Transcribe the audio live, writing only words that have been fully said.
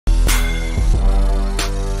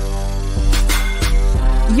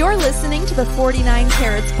You're listening to the 49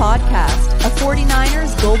 Carats Podcast, a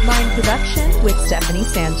 49ers Goldmine production with Stephanie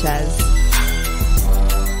Sanchez.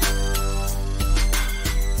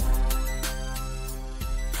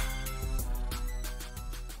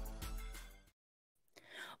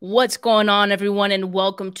 What's going on, everyone, and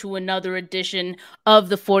welcome to another edition of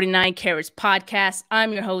the 49 Carats Podcast.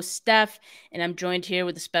 I'm your host, Steph, and I'm joined here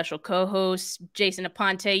with a special co-host, Jason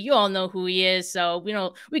Aponte. You all know who he is, so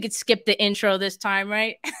we could skip the intro this time,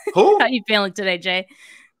 right? Who? How you feeling today, Jay?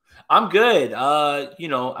 I'm good. I'm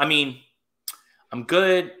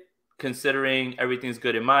good considering everything's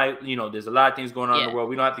good in my, there's a lot of things going on in the world.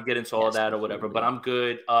 We don't have to get into all that or whatever, but I'm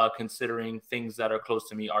good considering things that are close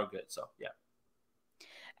to me are good. So, yeah.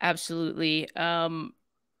 Absolutely.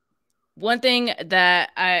 One thing that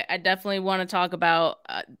I definitely want to talk about,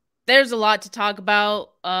 there's a lot to talk about,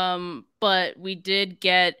 but we did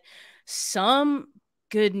get some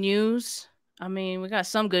good news. We got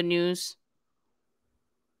some good news.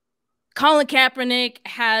 Colin Kaepernick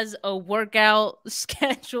has a workout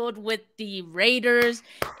scheduled with the Raiders.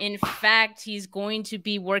 In fact, he's going to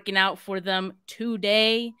be working out for them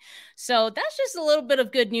today. So that's just a little bit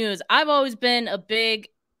of good news. I've always been a big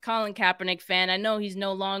Colin Kaepernick fan. I know he's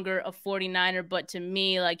no longer a 49er, but to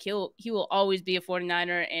me, like he will always be a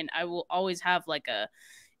 49er, and I will always have like a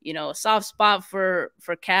soft spot for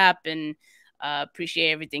Cap, and appreciate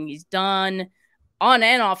everything he's done on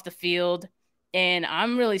and off the field. And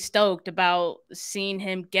I'm really stoked about seeing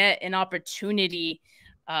him get an opportunity.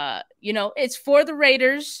 It's for the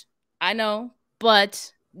Raiders, I know,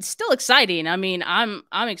 but it's still exciting. I'm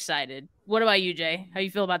excited. What about you, Jay? How you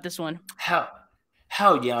feel about this one?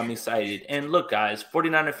 Hell yeah, I'm excited. And look, guys,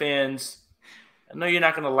 49er fans, I know you're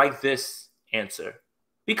not going to like this answer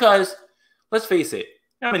because, let's face it,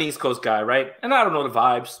 I'm an East Coast guy, right? And I don't know the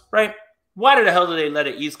vibes, right? Why the hell do they let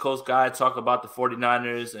an East Coast guy talk about the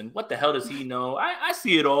 49ers? And what the hell does he know? I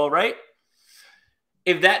see it all, right?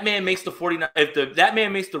 If that man makes that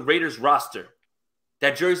man makes the Raiders roster,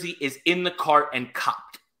 that jersey is in the cart and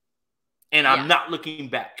copped. And I'm not looking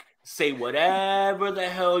back. Say whatever the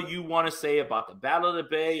hell you want to say about the Battle of the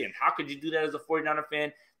Bay and how could you do that as a 49er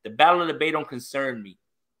fan? The Battle of the Bay don't concern me.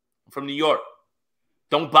 I'm from New York.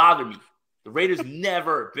 Don't bother me. The Raiders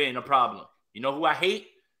never been a problem. You know who I hate?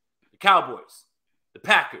 The Cowboys, the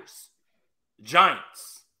Packers, the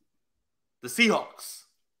Giants, the Seahawks.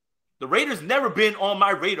 The Raiders never been on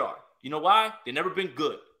my radar. You know why? They never been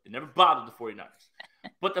good. They never bothered the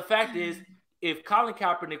 49ers. But the fact is, if Colin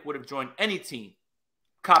Kaepernick would have joined any team,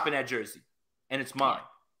 copping that jersey, and it's mine,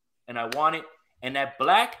 and I want it, and that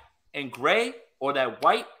black and gray or that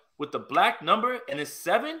white with the black number and it's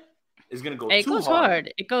 7 is gonna go too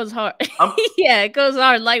hard. It goes hard. It goes hard. Yeah, it goes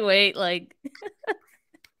hard, lightweight, like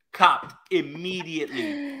copped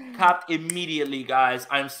immediately, guys.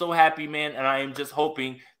 I'm so happy, man, and I am just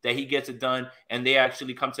hoping that he gets it done and they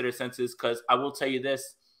actually come to their senses. Because I will tell you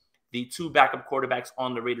this: the 2 backup quarterbacks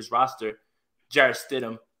on the Raiders roster, Jarrett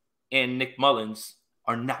Stidham and Nick Mullins,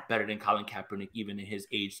 are not better than Colin Kaepernick, even in his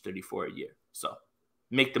age 34 a year. So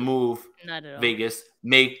make the move, not at all. Vegas.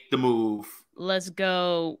 Make the move. Let's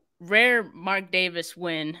go. Rare Mark Davis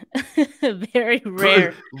win. Very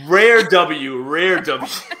rare. Rare W.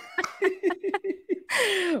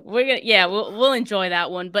 We'll enjoy that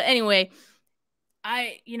one. But anyway,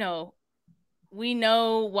 we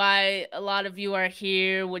know why a lot of you are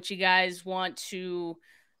here, what you guys want to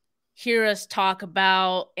hear us talk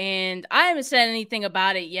about, and I haven't said anything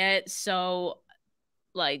about it yet, so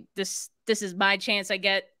like this is my chance, I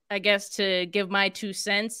guess, to give my 2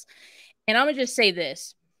 cents. And I'm gonna just say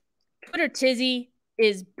this: Twitter Tizzy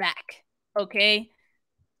is back. Okay,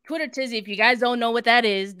 Twitter Tizzy, if you guys don't know what that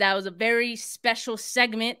is, that was a very special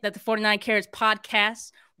segment that the 49 Carats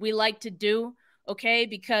Podcast we like to do. Okay,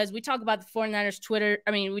 because we talk about the 49ers Twitter.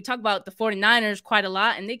 We talk about the 49ers quite a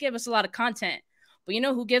lot, and they give us a lot of content. But you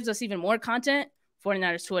know who gives us even more content?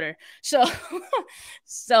 49ers Twitter. So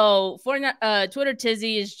Twitter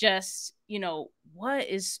Tizzy is just, what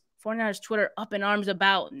is 49ers Twitter up in arms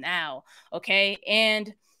about now? Okay.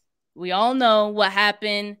 And we all know what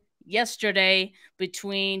happened yesterday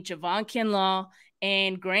between Javon Kinlaw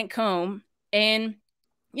and Grant Cohn. And,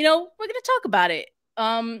 we're going to talk about it.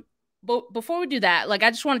 But before we do that, I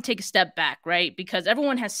just want to take a step back, right? Because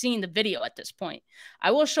everyone has seen the video at this point. I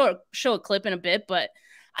will show a clip in a bit, but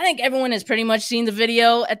I think everyone has pretty much seen the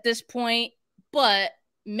video at this point. But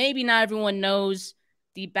maybe not everyone knows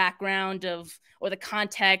the background or the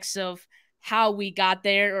context of how we got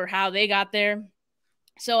there or how they got there.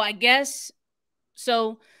 So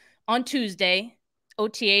on Tuesday,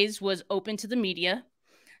 OTAs was open to the media.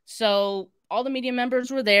 So all the media members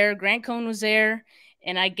were there. Grant Cohn was there.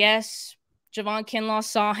 And I guess Javon Kinlaw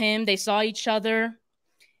saw him. They saw each other.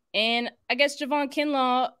 And I guess Javon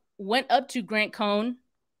Kinlaw went up to Grant Cohn,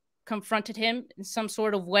 confronted him in some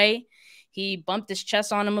sort of way. He bumped his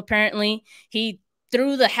chest on him, apparently. He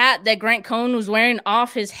threw the hat that Grant Cohn was wearing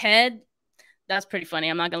off his head. That's pretty funny,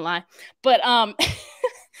 I'm not gonna lie. But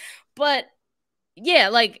but yeah,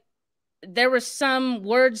 like there were some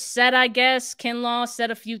words said, I guess. Kinlaw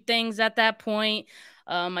said a few things at that point.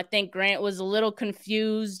 I think Grant was a little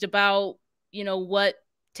confused about, what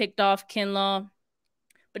ticked off Kinlaw.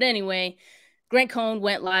 But anyway, Grant Cohn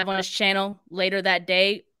went live on his channel later that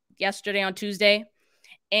day, yesterday on Tuesday.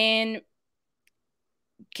 And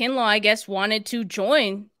Kinlaw, I guess, wanted to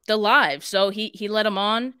join the live. So he let him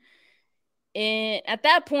on. And at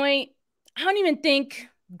that point, I don't even think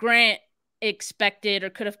Grant expected or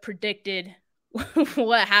could have predicted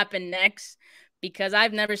what happened next, because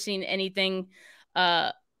I've never seen anything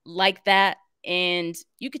like that. And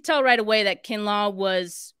you could tell right away that Kinlaw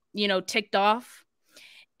was, ticked off.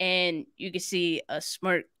 And you could see a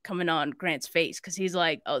smirk coming on Grant's face because he's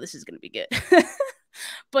like, oh, this is going to be good.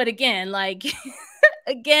 But again, like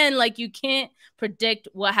you can't predict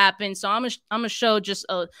what happened. So I'm gonna show just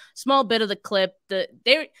a small bit of the clip.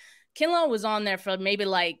 Kinlaw was on there for maybe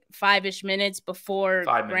like 5-ish minutes before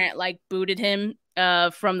Grant like booted him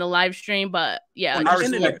from the live stream. But yeah,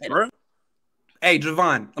 bro. Hey,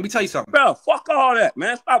 Javon, let me tell you something. Bro, fuck all that,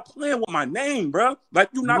 man. Stop playing with my name, bro. Like,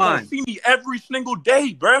 you're not going to see me every single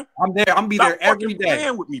day, bro. I'm there. I'm going to be there every day. Stop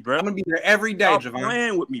playing with me, bro. I'm going to be there every day, Javon. Stop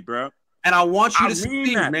playing with me, bro. And I want you to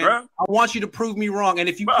see that, man. Bro. I want you to prove me wrong. And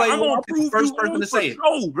if you play well, I'm the first person to say it.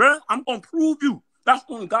 Bro. I'm going to prove you. That's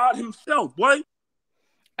on God himself, boy. All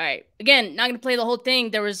right. Again, not going to play the whole thing.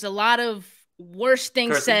 There was a lot of worse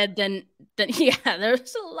things said than yeah,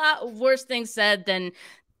 there's a lot of worse things said than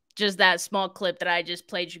just that small clip that I just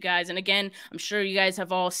played you guys. And again, I'm sure you guys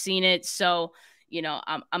have all seen it. So,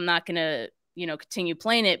 I'm not going to, continue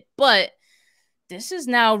playing it. But this has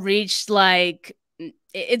now reached like,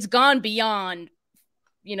 it's gone beyond,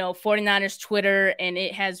 49ers Twitter, and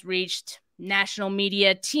it has reached national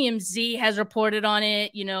media. TMZ has reported on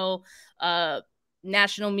it,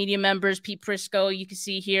 national media members, Pete Prisco, you can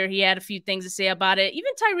see here, he had a few things to say about it.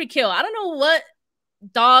 Even Tyreek Hill. I don't know what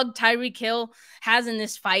dog Tyreek Hill has in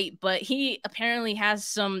this fight, but he apparently has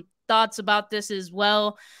some thoughts about this as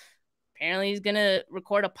well. Apparently he's gonna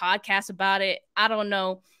record a podcast about it. I don't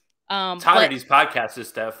know. Tired of these podcasts,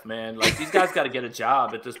 Steph, man. Like, these guys got to get a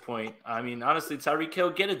job at this point. I mean, honestly, Tyreek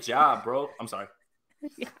Hill, get a job, bro. I'm sorry.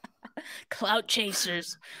 Yeah. Clout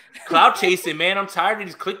chasers. Clout chasing, man. I'm tired of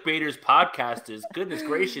these clickbaiters, podcasters. Goodness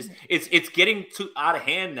gracious. It's getting too out of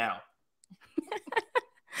hand now.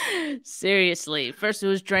 Seriously. First it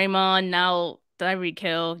was Draymond, now Tyreek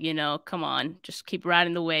Hill, come on, just keep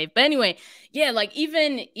riding the wave. But anyway, yeah, like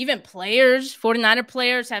even players, 49er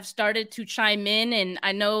players have started to chime in. And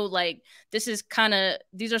I know like these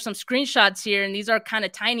are some screenshots here, and these are kind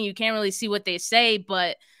of tiny. You can't really see what they say,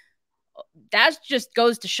 but that just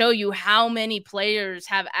goes to show you how many players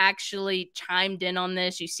have actually chimed in on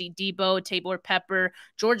this. You see Debo, Tabor Pepper,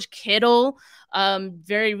 George Kittle,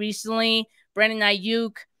 very recently, Brandon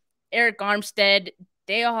Ayuk, Eric Armstead.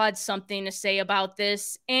 They all had something to say about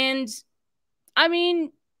this. And I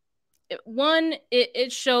mean,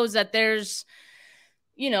 it shows that there's,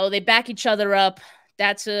 they back each other up.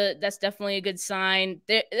 That's definitely a good sign.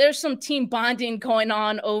 There's some team bonding going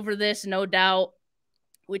on over this, no doubt,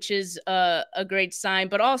 which is a great sign.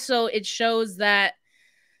 But also it shows that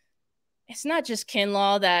it's not just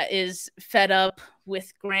Kinlaw that is fed up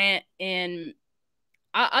with Grant. And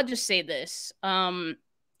I'll just say this.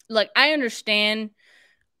 Look, I understand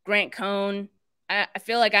Grant Cohn. I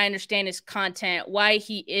feel like I understand his content, why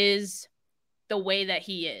he is the way that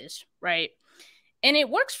he is, right? And it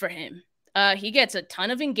works for him. He gets a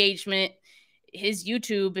ton of engagement. His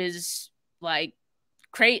YouTube is like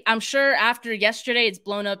great. I'm sure after yesterday, it's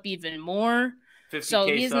blown up even more. 50K so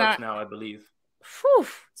he's subs not now, I believe. Whew,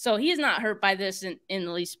 so he's not hurt by this in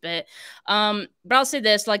the least bit. But I'll say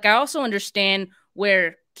this: like, I also understand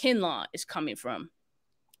where Kinlaw is coming from,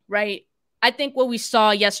 right? I think what we saw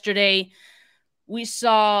yesterday, we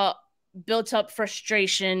saw built up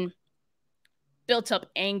frustration, built up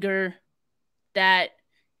anger that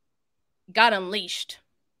got unleashed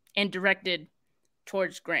and directed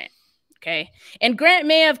towards Grant. Okay. And Grant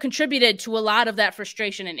may have contributed to a lot of that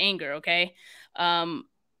frustration and anger. Okay.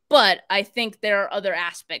 But I think there are other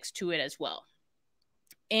aspects to it as well.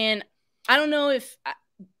 And I don't know if,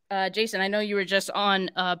 Jason, I know you were just on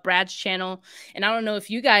Brad's channel, and I don't know if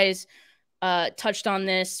you guys touched on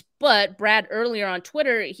this, but Brad earlier on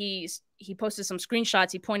Twitter, he posted some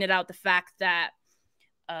screenshots. He pointed out the fact that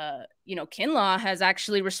Kinlaw has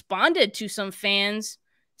actually responded to some fans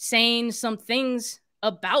saying some things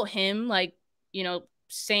about him, like,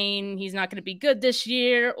 saying he's not going to be good this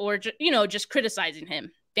year, or, just criticizing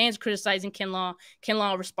him. Fans criticizing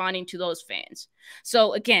Kinlaw responding to those fans.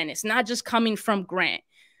 So, again, it's not just coming from Grant.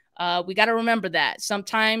 We got to remember that.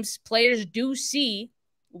 Sometimes players do see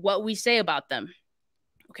what we say about them.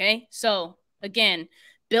 Okay? So, again,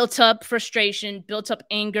 built up frustration, built up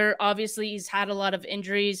anger. Obviously, he's had a lot of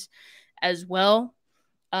injuries as well.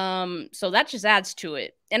 So that just adds to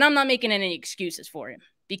it. And I'm not making any excuses for him,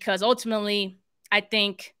 because ultimately, I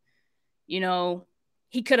think,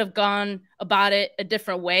 he could have gone about it a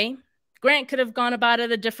different way. Grant could have gone about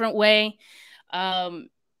it a different way. But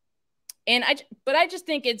I just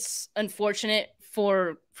think it's unfortunate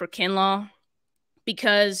for Kinlaw,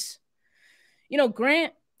 because,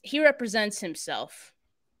 Grant, he represents himself.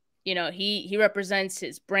 He represents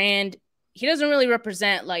his brand. He doesn't really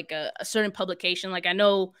represent like a certain publication. Like, I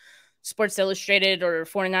know Sports Illustrated or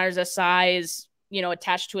 49ers SI is,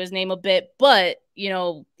 attached to his name a bit, but,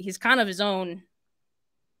 he's kind of his own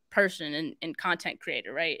person and content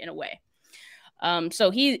creator, right? In a way.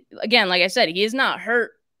 So he, again, like I said, he is not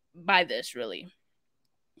hurt by this, really.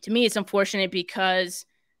 To me, it's unfortunate because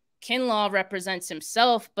Kinlaw represents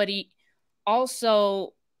himself, but he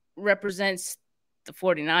also represents the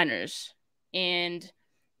 49ers. And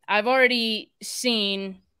I've already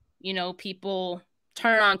seen, people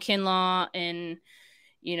turn on Kinlaw and,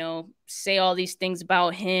 say all these things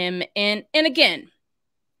about him. And again,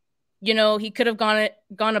 he could have gone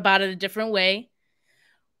about it a different way.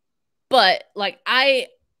 But like, I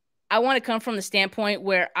want to come from the standpoint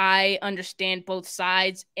where I understand both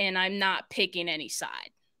sides and I'm not picking any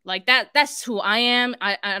side. Like that's who I am.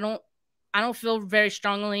 I don't feel very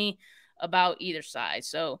strongly about either side.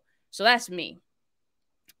 So that's me.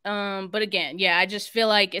 But again, yeah, I just feel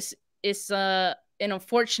like it's an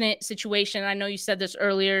unfortunate situation. I know you said this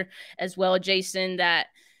earlier as well, Jason, that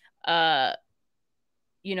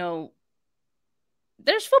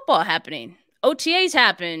there's football happening. OTAs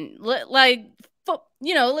happen. Let's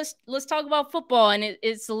talk about football. And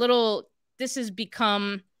it's a little, this has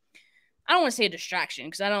become, I don't want to say a distraction,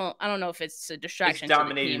 because I don't know if it's a distraction. It's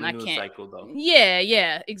dominating to the the news cycle, though.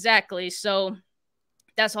 Yeah, exactly. So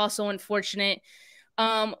that's also unfortunate.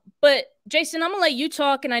 But Jason, I'm gonna let you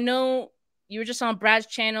talk, and I know you were just on Brad's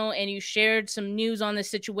channel and you shared some news on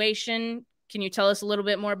this situation. Can you tell us a little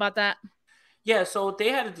bit more about that? Yeah, so they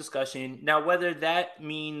had a discussion. Now, whether that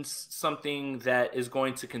means something that is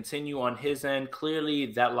going to continue on his end, clearly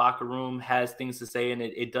that locker room has things to say, and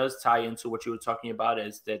it does tie into what you were talking about,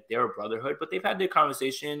 is that they're a brotherhood. But they've had their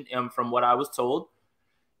conversation, from what I was told,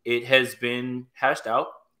 it has been hashed out,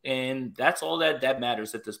 and that's all that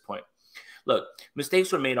matters at this point. Look,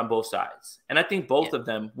 mistakes were made on both sides, and I think both of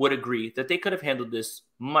them would agree that they could have handled this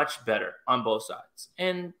much better on both sides.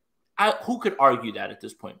 And who could argue that at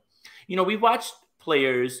this point? We watched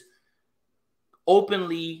players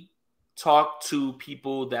openly talk to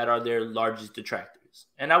people that are their largest detractors.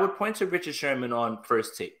 And I would point to Richard Sherman on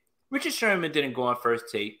First Take. Richard Sherman didn't go on First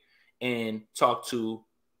Take and talk to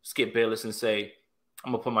Skip Bayless and say,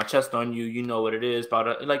 I'm going to put my chest on you. You know what it is.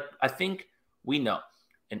 I think we know.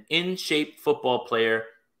 An in-shape football player,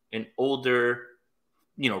 an older,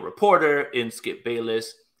 reporter in Skip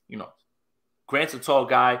Bayless, Grant's a tall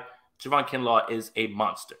guy. Javon Kinlaw is a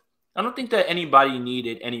monster. I don't think that anybody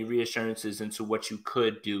needed any reassurances into what you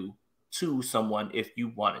could do to someone if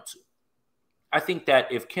you wanted to. I think that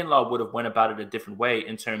if Kinlaw would have went about it a different way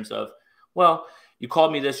in terms of, well, you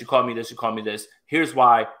called me this, you called me this, you called me this. Here's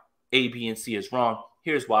why A, B, and C is wrong.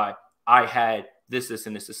 Here's why I had this,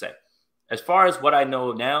 and this to say. As far as what I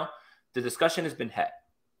know now, the discussion has been had,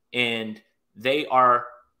 and they are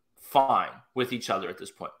fine with each other at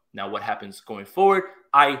this point. Now, what happens going forward,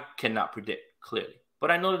 I cannot predict clearly. But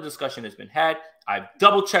I know the discussion has been had. I've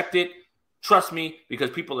double-checked it. Trust me, because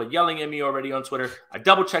people are yelling at me already on Twitter. I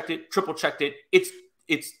double-checked it, triple-checked it.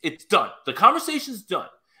 It's done. The conversation's done.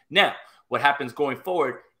 Now, what happens going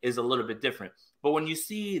forward is a little bit different. But when you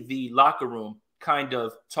see the locker room kind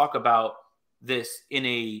of talk about this in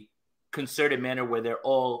a concerted manner where they're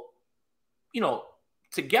all,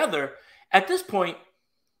 together, at this point,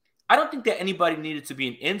 I don't think that anybody needed to be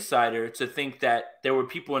an insider to think that there were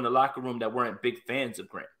people in the locker room that weren't big fans of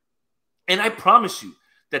Grant. And I promise you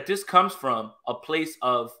that this comes from a place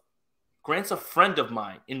of Grant's a friend of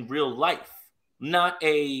mine in real life, not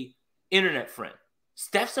a internet friend.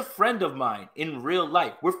 Steph's a friend of mine in real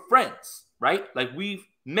life. We're friends, right? Like, we've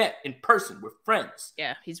met in person. We're friends.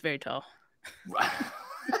 Yeah, he's very tall.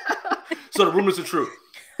 So the rumors are true.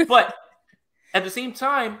 But at the same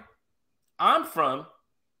time, I'm from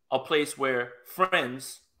a place where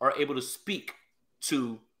friends are able to speak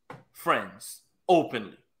to friends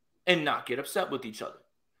openly and not get upset with each other.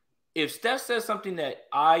 If Steph says something that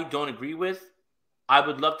I don't agree with, I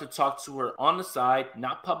would love to talk to her on the side,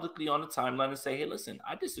 not publicly on the timeline, and say, hey, listen,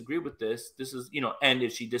 I disagree with this. This is, and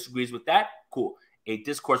if she disagrees with that, cool. A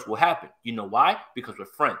discourse will happen. You know why? Because we're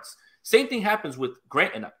friends. Same thing happens with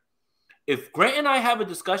Grant and I. If Grant and I have a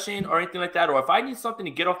discussion or anything like that, or if I need something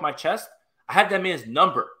to get off my chest, I have that man's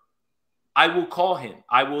number. I will call him.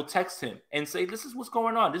 I will text him and say, this is what's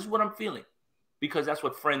going on. This is what I'm feeling. Because that's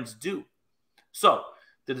what friends do. So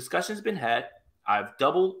the discussion's been had. I've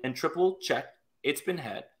double and triple checked. It's been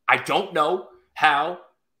had. I don't know how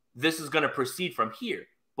this is going to proceed from here.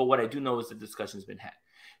 But what I do know is the discussion's been had.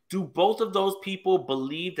 Do both of those people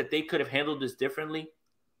believe that they could have handled this differently?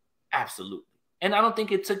 Absolutely. And I don't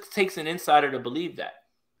think it takes an insider to believe that.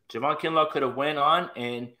 Javon Kinlaw could have went on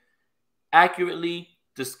and accurately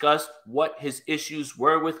discussed what his issues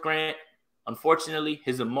were with Grant. Unfortunately,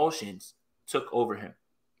 his emotions took over him.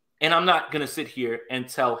 And I'm not going to sit here and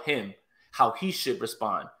tell him how he should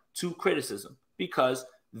respond to criticism, because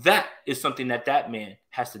that is something that man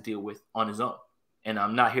has to deal with on his own. And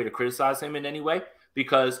I'm not here to criticize him in any way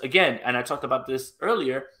because, again, and I talked about this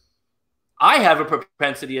earlier, I have a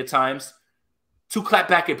propensity at times to clap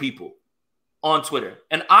back at people on Twitter.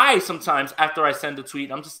 And I sometimes, after I send a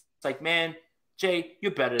tweet, I'm just like, man, Jay,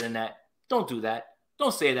 you're better than that. Don't do that.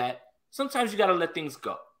 Don't say that. Sometimes you got to let things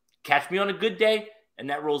go. Catch me on a good day, and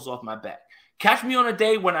that rolls off my back. Catch me on a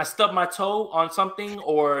day when I stub my toe on something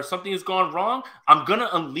or something has gone wrong, I'm going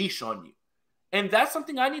to unleash on you. And that's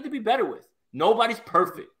something I need to be better with. Nobody's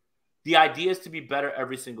perfect. The idea is to be better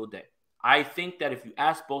every single day. I think that if you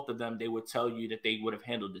ask both of them, they would tell you that they would have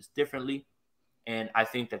handled this differently. And I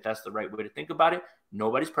think that that's the right way to think about it.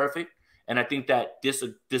 Nobody's perfect. And I think that this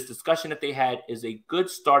discussion that they had is a good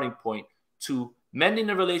starting point to mending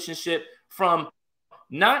the relationship from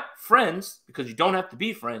not friends, because you don't have to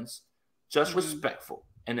be friends, just respectful.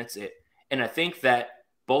 And that's it. And I think that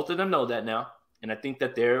both of them know that now. And I think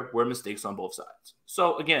that there were mistakes on both sides.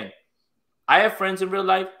 So again, I have friends in real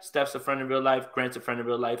life. Steph's a friend in real life. Grant's a friend in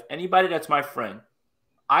real life. Anybody that's my friend,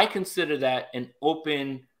 I consider that an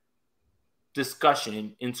open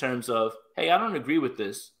discussion in terms of, hey, I don't agree with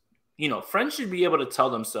this. Friends should be able to tell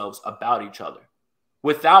themselves about each other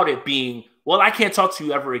without it being, well, I can't talk to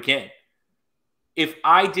you ever again. If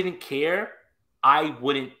I didn't care, I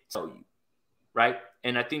wouldn't tell you, right?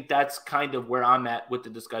 And I think that's kind of where I'm at with the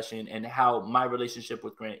discussion and how my relationship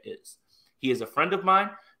with Grant is. He is a friend of mine.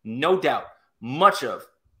 No doubt, much of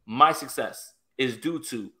my success is due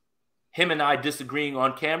to him and I disagreeing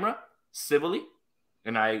on camera civilly,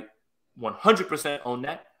 and I 100% own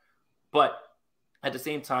that. But at the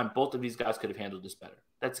same time, both of these guys could have handled this better.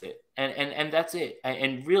 That's it. And that's it.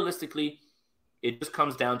 And realistically, it just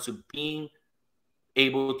comes down to being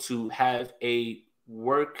able to have a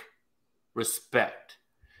work respect.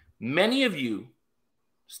 Many of you,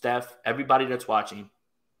 Steph, everybody that's watching,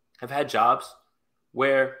 have had jobs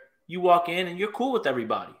where you walk in and you're cool with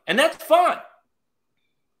everybody. And that's fine.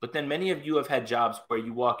 But then many of you have had jobs where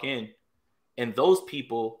you walk in and those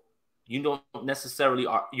people you're not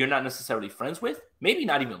necessarily friends with, maybe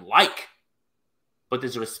not even like, but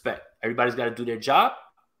there's respect. Everybody's got to do their job.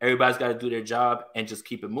 Everybody's got to do their job and just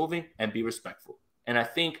keep it moving and be respectful. And I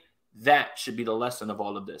think that should be the lesson of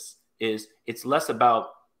all of this. Is it's less about,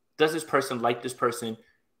 does this person like this person?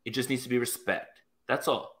 It just needs to be respect. That's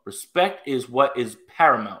all. Respect is what is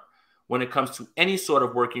paramount when it comes to any sort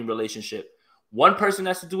of working relationship. One person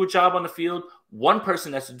has to do a job on the field. One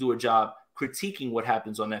person has to do a job critiquing what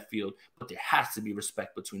happens on that field, but there has to be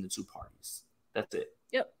respect between the two parties. That's it.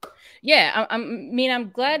 Yep. Yeah. I'm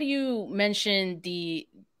glad you mentioned the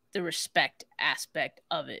respect aspect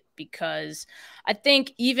of it, because I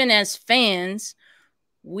think even as fans,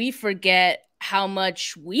 we forget how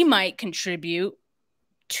much we might contribute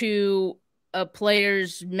to a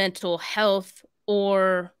player's mental health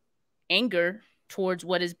or anger towards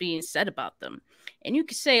what is being said about them. And you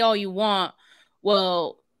can say all you want,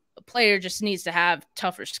 well, a player just needs to have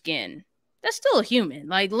tougher skin. That's still a human.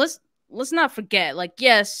 Like, let's not forget, like,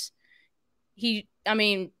 yes,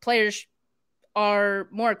 players are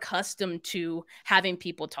more accustomed to having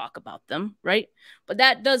people talk about them, right? But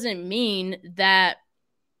that doesn't mean that,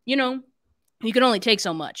 you can only take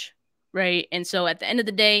so much, right? And so at the end of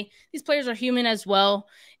the day, these players are human as well.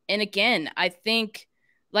 And again, I think,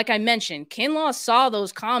 like I mentioned, Kinlaw saw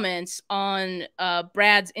those comments on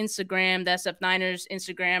Brad's Instagram, the SF Niners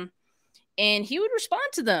Instagram, and he would respond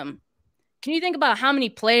to them. Can you think about how many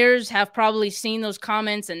players have probably seen those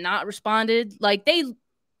comments and not responded? Like, they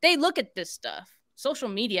look at this stuff. social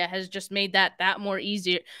media has just made that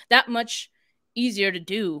much easier to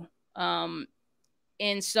do.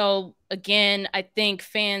 And so again, I think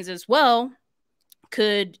fans as well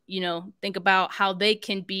could, think about how they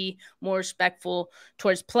can be more respectful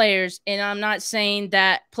towards players. And I'm not saying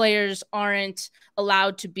that players aren't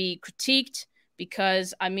allowed to be critiqued,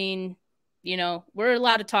 because I mean, we're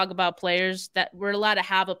allowed to talk about players, that we're allowed to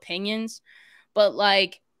have opinions, but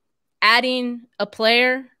like adding a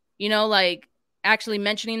player, like actually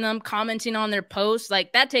mentioning them, commenting on their posts,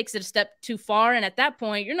 like that takes it a step too far. And at that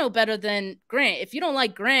point, you're no better than Grant. If you don't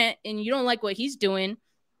like Grant and you don't like what he's doing,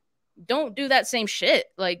 don't do that same shit.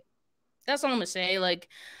 Like, that's all I'm gonna say. Like,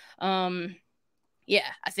 yeah,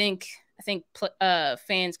 I think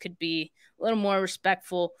fans could be a little more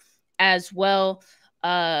respectful as well.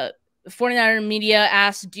 49er media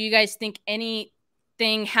asked, do you guys think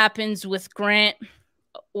anything happens with Grant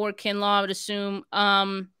or Kinlaw? I would assume.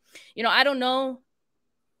 I don't know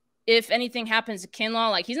if anything happens to Kinlaw.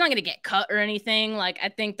 Like, he's not gonna get cut or anything. Like, I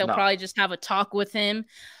think they'll probably just have a talk with him.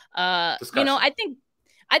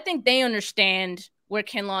 I think they understand where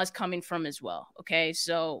Kinlaw is coming from as well. Okay,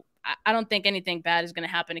 so I don't think anything bad is going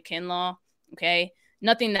to happen to Kinlaw. Okay,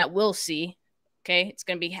 nothing that we'll see. Okay, it's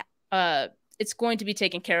going to be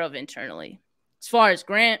taken care of internally. As far as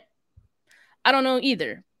Grant, I don't know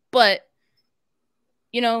either. But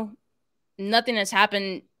nothing has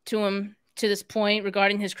happened to him to this point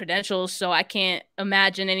regarding his credentials, so I can't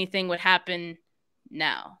imagine anything would happen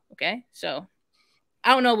now. Okay, so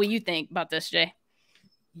I don't know what you think about this, Jay.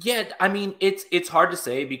 Yeah, I mean, it's hard to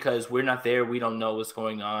say because we're not there. We don't know what's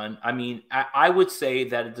going on. I mean, I would say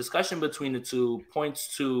that a discussion between the two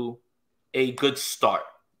points to a good start.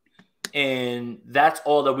 And that's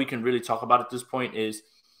all that we can really talk about at this point is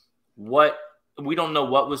we don't know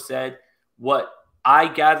what was said. What I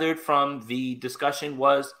gathered from the discussion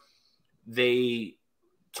was they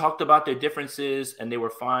talked about their differences and they were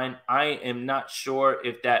fine. I am not sure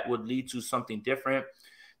if that would lead to something different.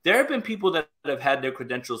 There have been people that have had their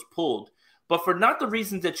credentials pulled, but for not the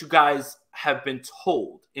reasons that you guys have been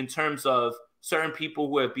told in terms of certain people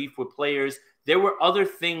who have beef with players. There were other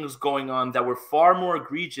things going on that were far more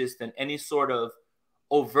egregious than any sort of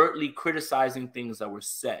overtly criticizing things that were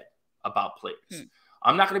said about players.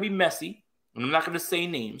 I'm not going to be messy, and I'm not going to say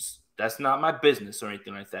names. That's not my business or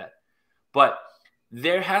anything like that. But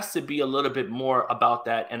there has to be a little bit more about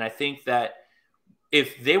that, and I think that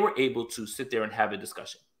if they were able to sit there and have a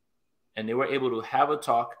discussion, and they were able to have a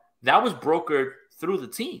talk, that was brokered through the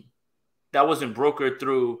team. That wasn't brokered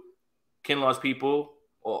through Kinlaw's people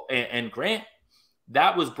and Grant.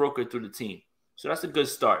 That was brokered through the team. So that's a good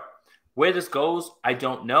start. Where this goes, I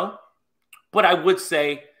don't know. But I would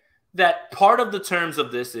say that part of the terms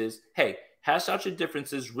of this is, hey, hash out your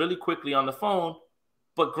differences really quickly on the phone.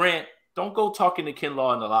 But Grant, don't go talking to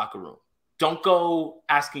Kinlaw in the locker room. Don't go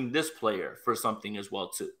asking this player for something as well,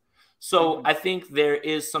 too. So I think there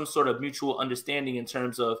is some sort of mutual understanding in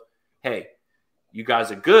terms of, hey, you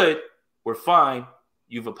guys are good. We're fine.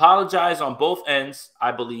 You've apologized on both ends,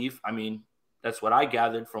 I believe. I mean, that's what I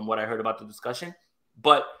gathered from what I heard about the discussion.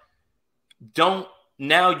 But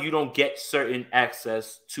now you don't get certain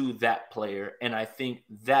access to that player. And I think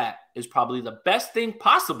that is probably the best thing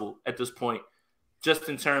possible at this point, just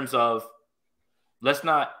in terms of let's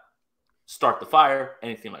not start the fire,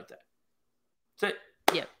 anything like that. That's it.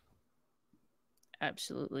 Yep.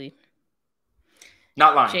 Absolutely.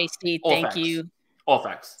 Not lying. JC, All thank facts. you. All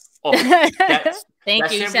facts. All facts.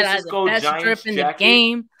 Thank you. You said I had the best Giants grip in the jacket,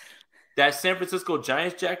 game. That San Francisco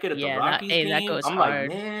Giants jacket at the Rockies game. That goes I'm hard.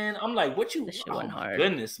 like, man, what you? Oh my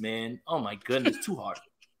goodness, man. Oh my goodness, too hard.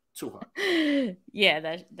 Too hard.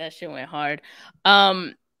 Yeah, that shit went hard.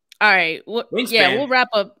 All right. Yeah, we'll wrap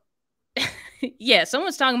up. Yeah,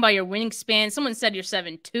 someone's talking about your wingspan. Someone said you're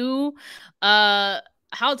 7'2".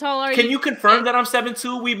 How tall are you? Can you confirm that I'm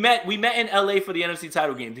 7'2"? We met in LA for the NFC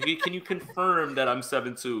title game. Can you confirm that I'm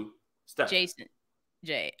 7'2"? Steph? Jason,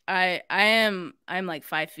 Jay, I'm like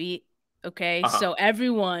 5 feet. Okay, so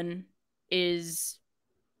everyone is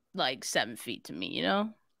like 7 feet to me, you know.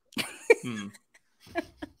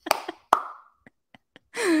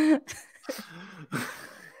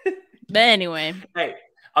 But anyway, hey,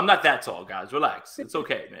 I'm not that tall, guys. Relax. It's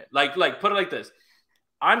okay, man. Like put it like this.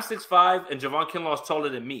 I'm 6'5", and Javon Kinlaw is taller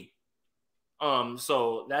than me.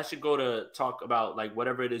 So that should go to talk about like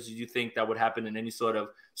whatever it is you think that would happen in any sort of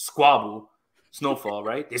squabble, snowfall,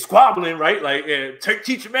 right? They're squabbling, right? Like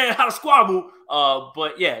teach a man how to squabble.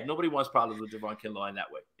 But yeah, nobody wants problems with Javon Kinlaw in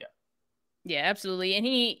that way. Yeah. Yeah, absolutely. And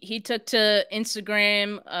he took to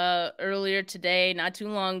Instagram earlier today, not too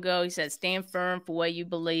long ago. He said, "Stand firm for what you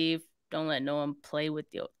believe. Don't let no one play with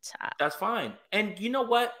your top. That's fine. And you know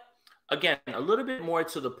what? Again, a little bit more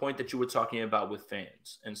to the point that you were talking about with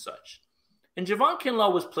fans and such. And Javon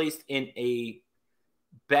Kinlaw was placed in a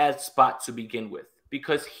bad spot to begin with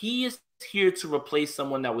because he is here to replace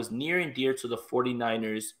someone that was near and dear to the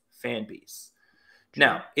 49ers fan base.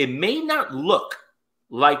 Now, it may not look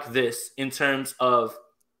like this in terms of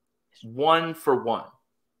 1-for-1.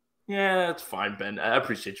 Yeah, that's fine, Ben. I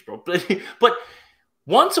appreciate you, bro. But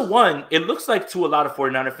 1-to-1, it looks like to a lot of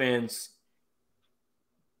 49er fans,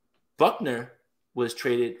 Buckner was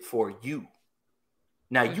traded for you.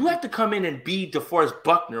 Now, you have to come in and be DeForest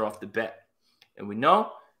Buckner off the bat. And we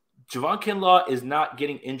know Javon Kinlaw is not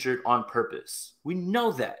getting injured on purpose. We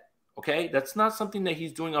know that, okay? That's not something that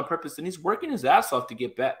he's doing on purpose, and he's working his ass off to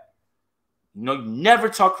get back. You never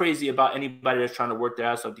talk crazy about anybody that's trying to work their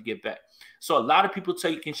ass off to get back. So a lot of people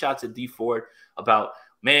taking shots at D Ford about,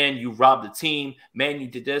 man, you robbed the team. Man, you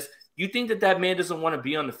did this. You think that man doesn't want to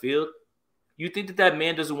be on the field? You think that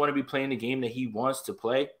man doesn't want to be playing the game that he wants to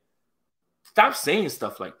play? Stop saying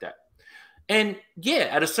stuff like that. And yeah,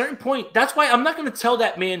 at a certain point, that's why I'm not going to tell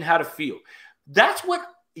that man how to feel. That's what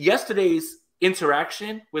yesterday's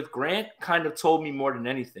interaction with Grant kind of told me more than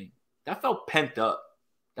anything. That felt pent up.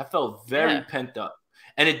 That felt very pent up.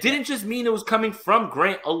 And it didn't just mean it was coming from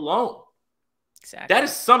Grant alone. Exactly. That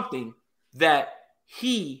is something that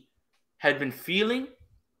he had been feeling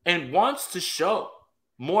and wants to show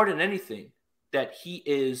more than anything, that he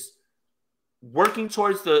is working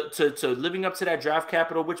towards to living up to that draft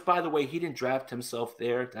capital, which, by the way, he didn't draft himself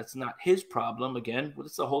there. That's not his problem. Again,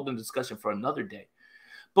 it's a whole discussion for another day.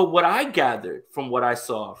 But what I gathered from what I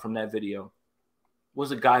saw from that video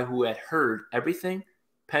was a guy who had heard everything,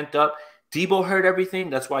 pent up. Debo heard everything.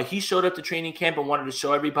 That's why he showed up to training camp and wanted to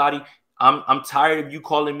show everybody, I'm tired of you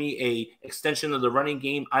calling me a extension of the running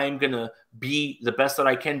game. I am going to be the best that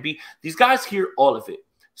I can be. These guys hear all of it.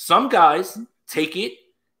 Some guys take it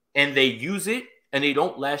and they use it and they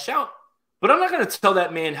don't lash out. But I'm not going to tell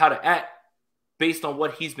that man how to act based on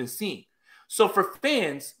what he's been seeing. So for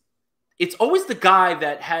fans, it's always the guy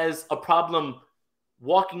that has a problem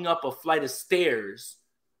walking up a flight of stairs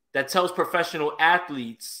that tells professional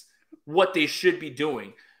athletes what they should be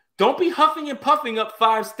doing. Don't be huffing and puffing up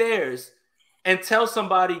 5 stairs and tell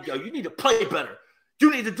somebody, yo, you need to play better.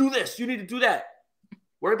 You need to do this. You need to do that.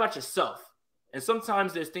 Worry about yourself. And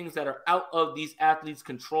sometimes there's things that are out of these athletes'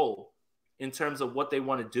 control in terms of what they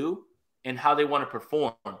want to do and how they want to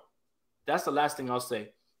perform. That's the last thing I'll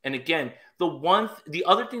say. And again, the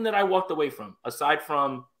other thing that I walked away from, aside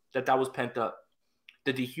from that was pent up,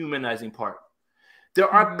 the dehumanizing part. There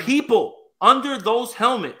are people under those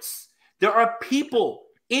helmets. There are people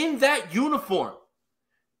in that uniform.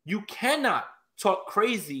 You cannot talk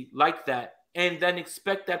crazy like that and then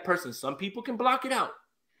expect that person. Some people can block it out.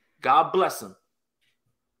 God bless them.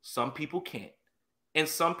 Some people can't. And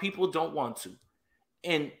some people don't want to.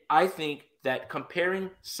 And I think that comparing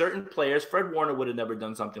certain players, Fred Warner would have never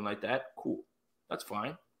done something like that. Cool. That's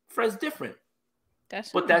fine. Fred's different.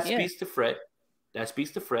 But that speaks to Fred. That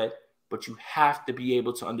speaks to Fred. But you have to be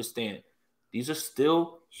able to understand these are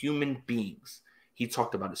still human beings. He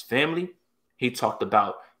talked about his family. He talked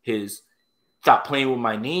about his stop playing with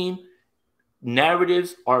my name.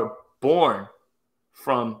 Narratives are born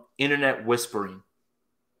from internet whispering.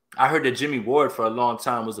 I heard that Jimmy Ward for a long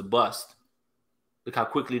time was a bust. Look how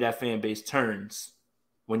quickly that fan base turns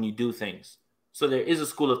when you do things. So there is a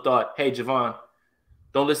school of thought, hey, Javon,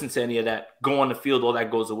 don't listen to any of that. Go on the field, all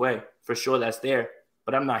that goes away. For sure that's there.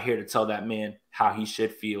 But I'm not here to tell that man how he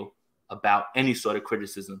should feel about any sort of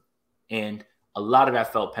criticism. And a lot of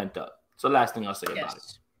that felt pent up. So last thing I'll say about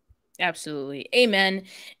it. Absolutely. Amen.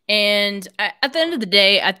 And at the end of the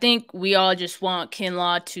day, I think we all just want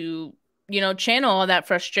Kinlaw to, channel all that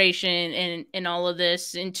frustration and all of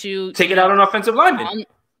this into take it out on offensive linemen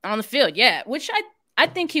on the field. Yeah, which I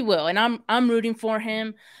think he will. And I'm rooting for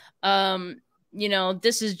him.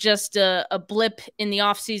 This is just a blip in the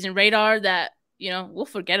offseason radar that, we'll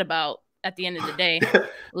forget about at the end of the day.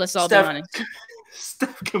 Let's all be honest.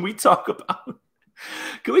 Steph, can we talk about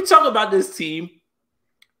this team?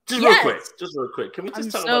 Just real quick. Can we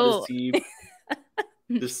just talk about this team?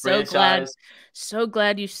 This franchise. So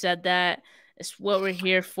glad you said that. It's what we're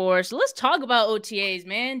here for. So let's talk about OTAs,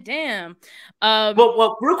 man. Damn.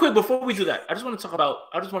 Well, real quick before we do that, I just want to talk about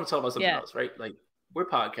something else, right? Like, we're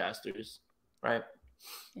podcasters, right?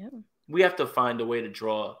 Yeah. We have to find a way to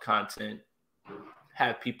draw content,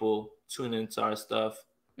 have people tune into our stuff.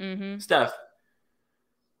 Mm-hmm. Steph,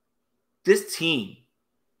 this team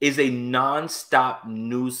is a nonstop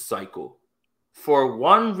news cycle for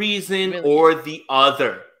one reason or the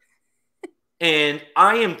other. And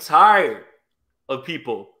I am tired of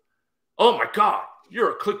people. Oh my God,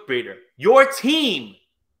 you're a clickbaiter. Your team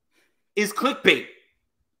is clickbait.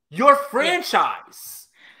 Your franchise,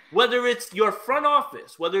 whether it's your front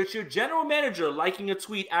office, whether it's your general manager liking a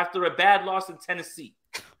tweet after a bad loss in Tennessee,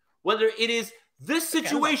 whether it is this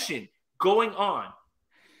situation going on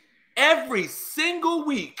every single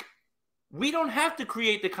week, we don't have to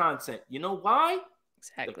create the content. You know why?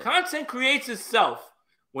 Exactly. The content creates itself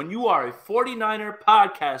when you are a 49er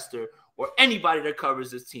podcaster or anybody that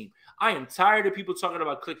covers this team. I am tired of people talking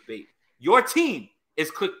about clickbait. Your team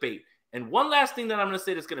is clickbait. And one last thing that I'm going to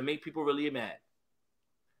say that's going to make people really mad.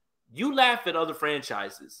 You laugh at other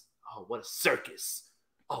franchises. Oh, what a circus.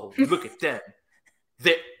 Oh, look at them.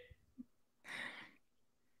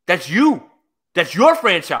 That's you. That's your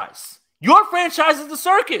franchise. Your franchise is the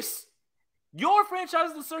circus. Your franchise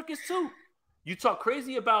is the circus too. You talk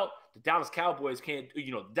crazy about the Dallas Cowboys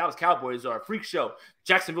the Dallas Cowboys are a freak show.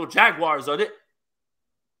 Jacksonville Jaguars are it.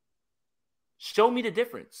 Show me the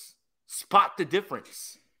difference. Spot the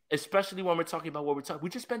difference. Especially when we're talking about what we're talking. We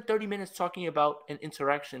just spent 30 minutes talking about an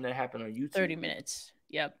interaction that happened on YouTube. 30 minutes.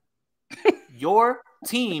 Yep. Your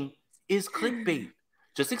team is clickbait.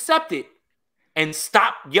 Just accept it. And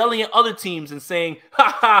stop yelling at other teams and saying,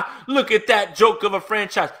 ha ha, look at that joke of a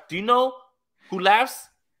franchise. Do you know who laughs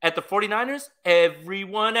at the 49ers?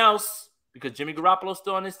 Everyone else. Because Jimmy Garoppolo's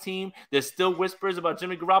still on his team. There's still whispers about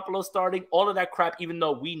Jimmy Garoppolo starting. All of that crap, even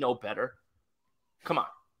though we know better. Come on.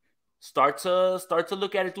 Start to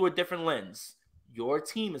look at it through a different lens. Your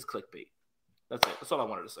team is clickbait. That's it. That's all I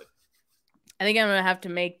wanted to say. I think I'm gonna have to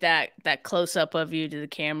make that close up of you to the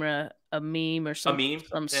camera a meme or something. A meme?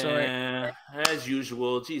 Some sort. As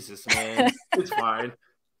usual. Jesus, man. It's fine.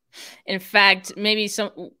 In fact, maybe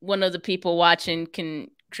one of the people watching can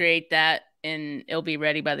create that and it'll be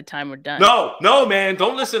ready by the time we're done. No, man.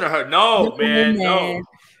 Don't listen to her. No, man.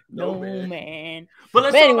 But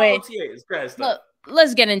let's anyway, talk about OTAs. Go ahead, Steph.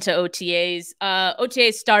 Let's get into OTAs.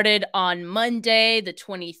 OTAs started on Monday, the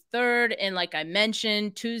 23rd. And like I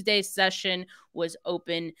mentioned, Tuesday's session was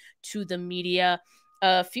open to the media.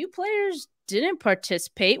 A few players didn't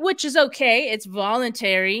participate, which is okay. It's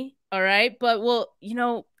voluntary. All right. But,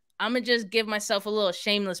 I'm going to just give myself a little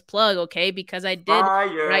shameless plug, okay? Because I did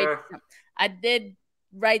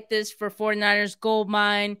write this for 49ers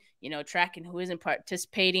Goldmine, tracking who isn't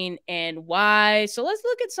participating and why. So let's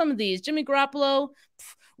look at some of these. Jimmy Garoppolo,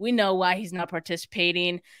 we know why he's not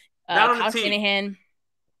participating. Kyle Shanahan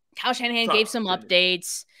gave some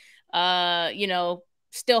updates.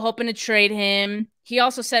 Still hoping to trade him. He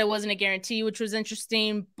also said it wasn't a guarantee, which was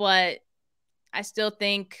interesting, but I still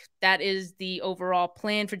think that is the overall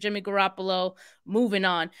plan for Jimmy Garoppolo. Moving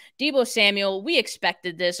on. Deebo Samuel, we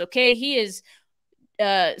expected this, okay? He is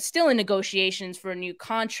still in negotiations for a new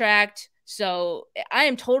contract. So I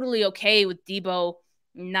am totally okay with Deebo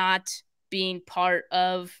not being part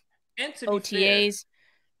of OTAs.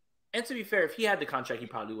 And to be fair, if he had the contract, he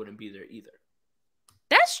probably wouldn't be there either.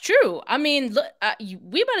 That's true. I mean, look,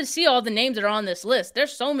 we about to see all the names that are on this list.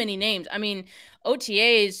 There's so many names. I mean,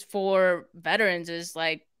 OTAs for veterans is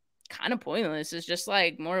like kind of pointless. It's just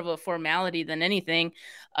like more of a formality than anything.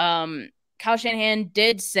 Kyle Shanahan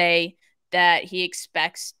did say that he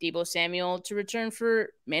expects Deebo Samuel to return for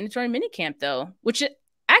mandatory minicamp, though, which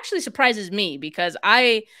actually surprises me because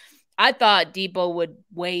I thought Deebo would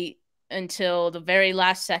wait until the very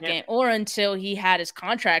last second or until he had his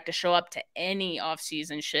contract to show up to any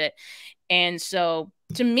offseason shit. And so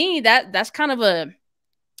to me, that's kind of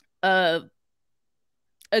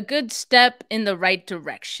a good step in the right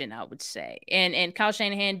direction, I would say. And Kyle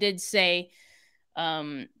Shanahan did say,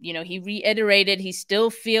 he reiterated he still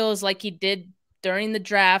feels like he did during the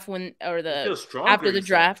draft after the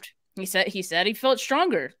draft. He said he felt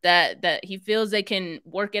stronger, that he feels they can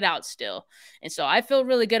work it out still. And so I feel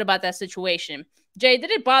really good about that situation. Jay, did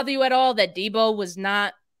it bother you at all that Deebo was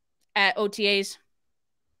not at OTAs?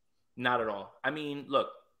 Not at all. I mean, look,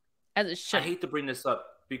 as it should. I hate to bring this up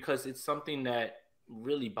because it's something that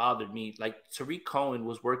really bothered me. Like Tariq Cohen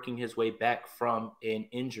was working his way back from an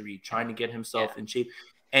injury, trying to get himself in shape,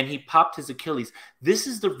 and he popped his Achilles. This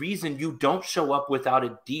is the reason you don't show up without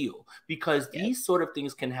a deal, because these sort of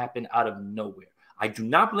things can happen out of nowhere. I do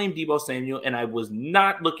not blame Deebo Samuel, and I was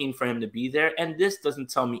not looking for him to be there, and this doesn't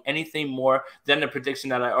tell me anything more than the prediction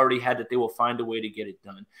that I already had that they will find a way to get it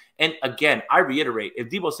done. And again, I reiterate, if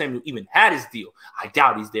Deebo Samuel even had his deal, I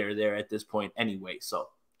doubt he's there at this point anyway. So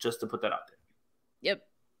just to put that out there. Yep.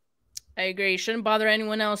 I agree. Shouldn't bother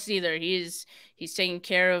anyone else either. He's taking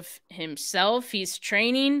care of himself. He's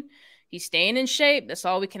training. He's staying in shape. That's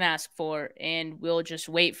all we can ask for. And we'll just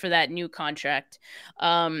wait for that new contract.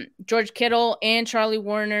 George Kittle and Charlie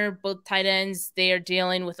Warner, both tight ends, they are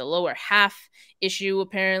dealing with a lower half issue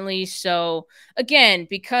apparently. So again,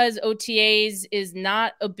 because OTAs is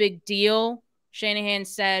not a big deal, Shanahan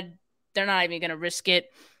said they're not even going to risk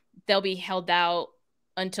it. They'll be held out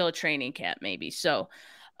until training camp maybe. So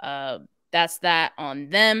that's that on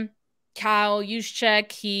them. Kyle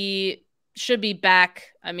Juszczyk, he should be back.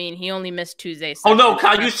 I mean, he only missed Tuesday. Oh, no,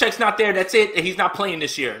 Kyle Juszczyk's not there. That's it. He's not playing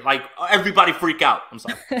this year. Like, everybody freak out. I'm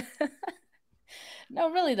sorry. No,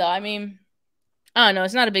 really, though. I mean, I don't know.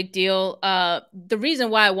 It's not a big deal. The reason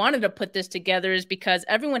why I wanted to put this together is because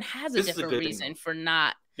everyone has a different reason for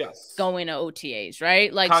not going to OTAs,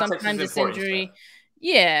 right? Like, sometimes it's injury.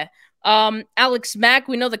 Yeah. Alex Mack,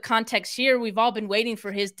 we know the context here. We've all been waiting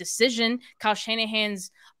for his decision. Kyle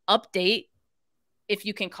Shanahan's update, if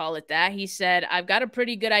you can call it that. He said, I've got a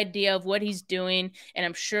pretty good idea of what he's doing, and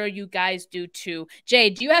I'm sure you guys do too. Jay,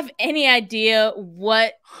 do you have any idea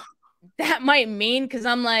what that might mean? Because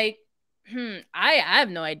I'm like, I have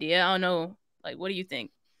no idea. I don't know. Like, what do you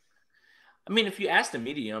think? I mean, if you ask the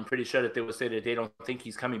media, I'm pretty sure that they would say that they don't think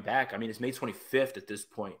he's coming back. I mean, it's May 25th at this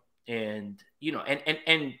point. And, you know,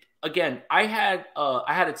 and again, I had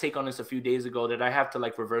a take on this a few days ago that I have to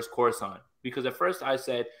like reverse course on, because at first I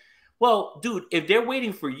said, well, dude, if they're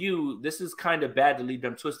waiting for you, this is kind of bad to leave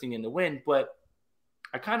them twisting in the wind. But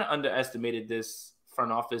I kind of underestimated this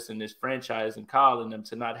front office and this franchise and Kyle and them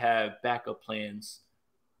to not have backup plans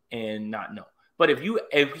and not know. But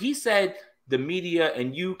if he said the media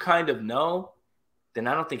and you kind of know, then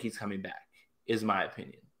I don't think he's coming back, is my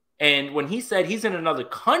opinion. And when he said he's in another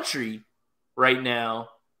country right now,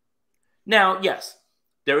 yes,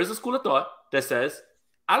 there is a school of thought that says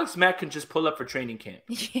Alex Mack can just pull up for training camp.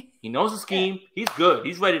 He knows the scheme. He's good.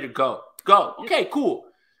 He's ready to go. Okay, cool.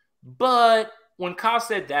 But when Kyle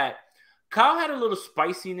said that, Kyle had a little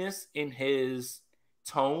spiciness in his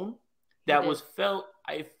tone that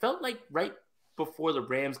I felt like right before the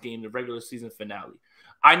Rams game, the regular season finale.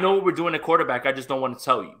 I know what we're doing at quarterback. I just don't want to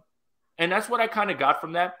tell you. And that's what I kind of got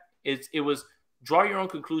from that. It was draw your own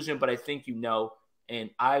conclusion, but I think you know.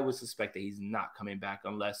 And I would suspect that he's not coming back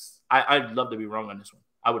unless I'd love to be wrong on this one.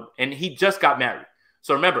 I would, and he just got married.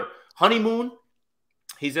 So remember, honeymoon,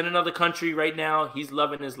 he's in another country right now. He's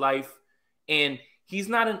loving his life. And he's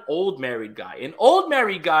not an old married guy. An old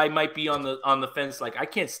married guy might be on the fence like, I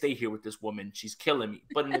can't stay here with this woman. She's killing me.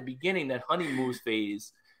 But in the beginning, that honeymoon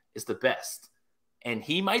phase is the best. And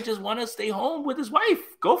he might just want to stay home with his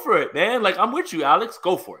wife. Go for it, man. Like, I'm with you, Alex.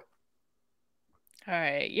 Go for it. All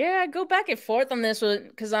right. Yeah, go back and forth on this one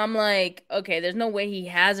because I'm like, okay, there's no way he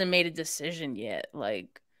hasn't made a decision yet.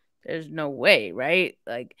 Like, there's no way, right?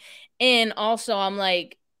 Like, and also I'm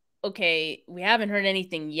like, okay, we haven't heard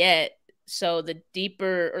anything yet. So the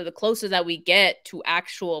deeper or the closer that we get to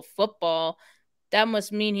actual football, that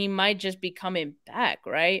must mean he might just be coming back,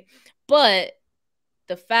 right? But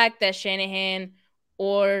the fact that Shanahan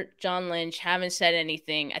or John Lynch haven't said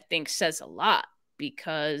anything, I think says a lot,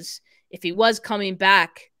 because if he was coming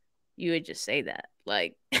back, you would just say that.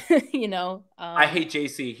 Like, you know. I hate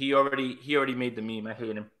JC. He already made the meme. I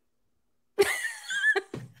hate him.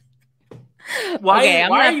 Why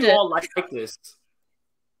are you all like this?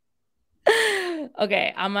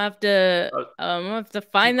 Okay, I'm gonna have to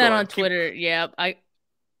find that on Twitter. Yeah,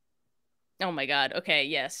 oh my god. Okay,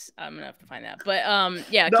 yes, I'm gonna have to find that. But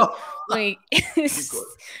yeah, no.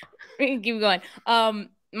 keep going.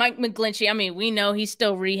 Mike McGlinchey, I mean, we know he's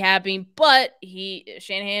still rehabbing, but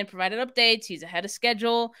Shanahan provided updates. He's ahead of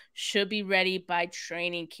schedule, should be ready by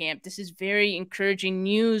training camp. This is very encouraging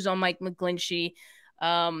news on Mike McGlinchey.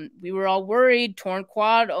 We were all worried, torn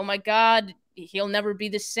quad. Oh my God, he'll never be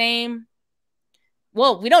the same.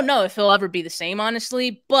 Well, we don't know if he'll ever be the same,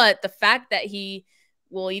 honestly, but the fact that he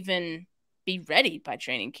will even be ready by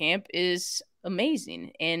training camp is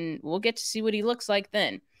amazing, and we'll get to see what he looks like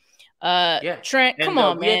then. Trent, come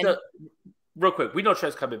on, man. Real quick, we know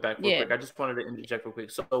Trent's coming back real quick. I just wanted to interject real quick.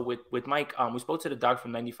 So with Mike, we spoke to the doc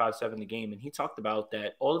from 95.7 The Game, and he talked about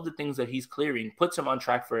that all of the things that he's clearing puts him on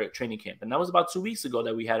track for training camp. And that was about 2 weeks ago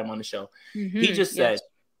that we had him on the show. Mm-hmm.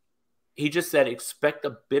 He just said expect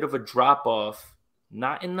a bit of a drop off,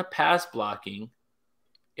 not in the pass blocking,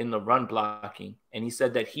 in the run blocking. And he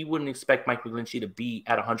said that he wouldn't expect Mike McGlinchey to be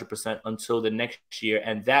at 100% until the next year,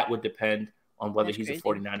 and that would depend on whether he's a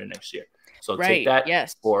 49er next year. So take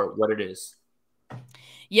that for what it is.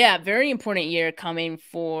 Yeah, very important year coming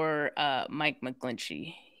for Mike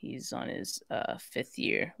McGlinchey. He's on his 5th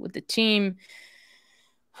year with the team.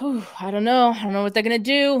 I don't know what they're going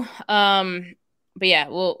to do. But yeah,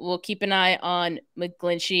 we'll keep an eye on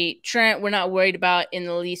McGlinchey. Trent, we're not worried about in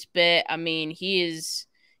the least bit. I mean,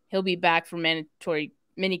 he'll be back for mandatory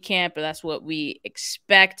minicamp, but that's what we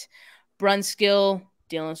expect. Brunskill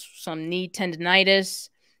dealing with some knee tendonitis,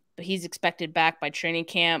 but he's expected back by training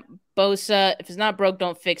camp. Bosa, if it's not broke,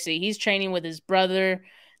 don't fix it. He's training with his brother.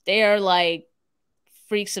 They are like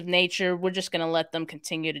freaks of nature. We're just going to let them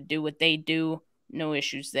continue to do what they do. No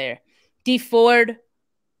issues there. D Ford,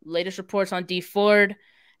 latest reports on D Ford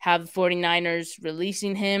have the 49ers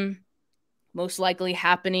releasing him, most likely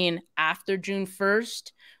happening after June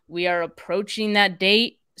 1st. We are approaching that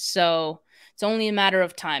date, so it's only a matter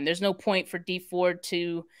of time. There's no point for D Ford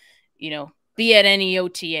to, be at any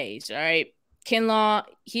OTAs, all right? Kinlaw,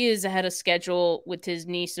 he is ahead of schedule with his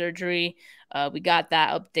knee surgery. We got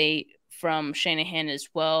that update from Shanahan as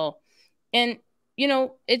well. And,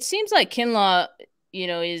 it seems like Kinlaw,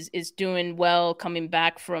 is doing well coming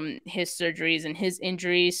back from his surgeries and his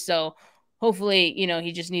injuries. So hopefully,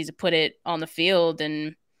 he just needs to put it on the field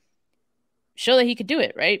and show that he could do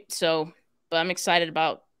it, right? So, but I'm excited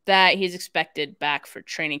about that. He's expected back for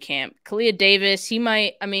training camp. Kalia Davis,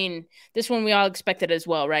 this one we all expected as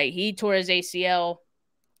well, right? He tore his ACL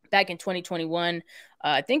back in 2021.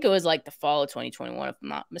 I think it was like the fall of 2021, if I'm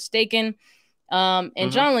not mistaken.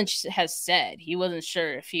 And John Lynch has said he wasn't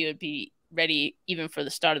sure if he would be ready even for the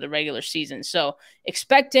start of the regular season. So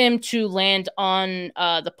expect him to land on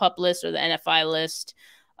the PUP list or the NFI list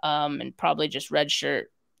and probably just redshirt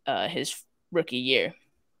his rookie year.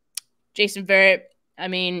 Jason Verrett,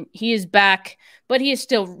 he is back, but he is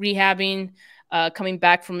still rehabbing, coming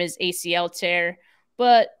back from his ACL tear.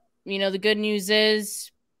 But, the good news is,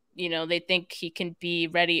 they think he can be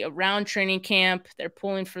ready around training camp. They're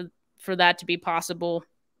pulling for that to be possible.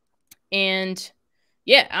 And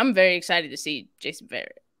yeah, I'm very excited to see Jason Verrett.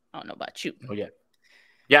 I don't know about you. Oh yeah.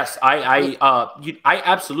 Yes, I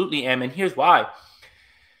absolutely am, and here's why.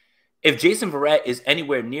 If Jason Verrett is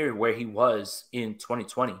anywhere near where he was in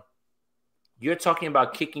 2020, you're talking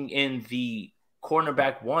about kicking in the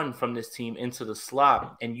cornerback one from this team into the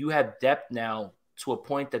slot, and you have depth now to a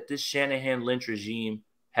point that this Shanahan Lynch regime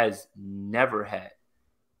has never had.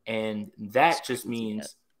 And that just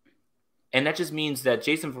means that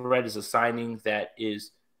Jason Verrett is a signing that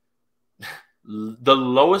is the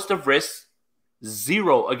lowest of risks,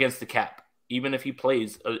 0 against the cap, even if he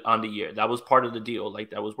plays on the year. That was part of the deal.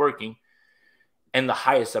 Like, that was working. And the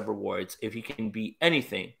highest of rewards if he can be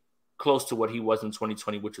anything close to what he was in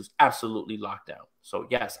 2020, which was absolutely locked down. So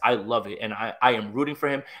yes, I love it, and I am rooting for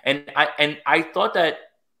him. And I thought that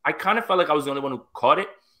I kind of felt like I was the only one who caught it.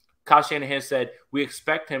 Kyle Shanahan said we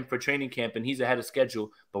expect him for training camp, and he's ahead of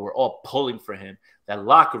schedule, but we're all pulling for him. That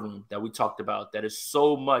locker room that we talked about, that is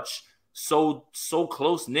so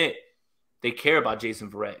close knit. They care about Jason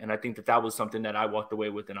Verrett, and I think that was something that I walked away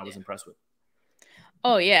with and I was impressed with.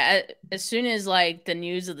 Oh yeah, as soon as like the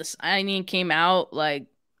news of the signing came out, like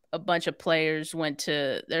a bunch of players went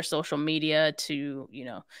to their social media to,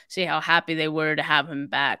 see how happy they were to have him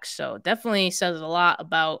back. So definitely says a lot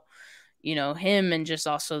about, him and just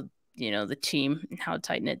also, the team and how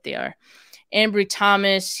tight-knit they are. Ambry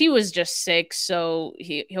Thomas, he was just sick, so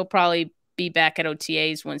he'll probably be back at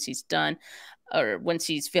OTAs once he's done or once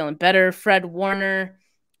he's feeling better. Fred Warner,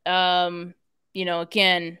 again,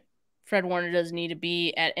 Fred Warner doesn't need to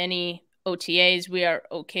be at any OTAs. We are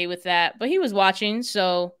okay with that. But he was watching,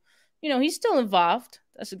 so, he's still involved.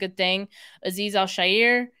 That's a good thing. Azeez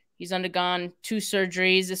Al-Shaair, he's undergone 2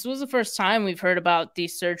 surgeries. This was the first time we've heard about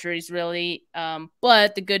these surgeries, really.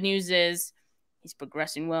 But the good news is he's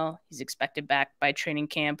progressing well. He's expected back by training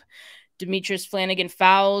camp. Demetrius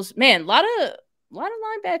Flanagan-Fowles. Man, a lot of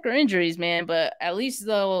linebacker injuries, man. But at least,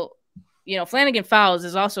 though, Flanagan-Fowles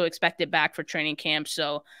is also expected back for training camp.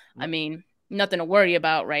 So, nothing to worry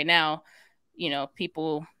about right now.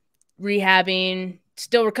 People rehabbing,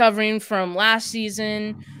 still recovering from last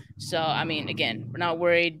season. So, again, we're not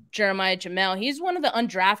worried. Jeremiah Jamel, he's one of the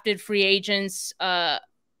undrafted free agents.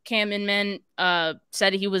 Cam Inman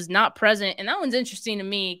said he was not present. And that one's interesting to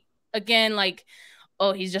me. Again, like,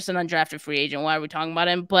 oh, he's just an undrafted free agent. Why are we talking about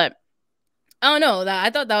him? But I don't know. I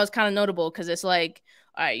thought that was kind of notable because it's like,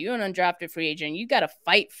 all right, you're an undrafted free agent. You got to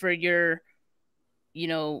fight for your,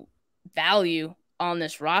 value on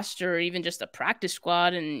this roster or even just a practice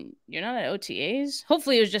squad, and you're not at OTAs.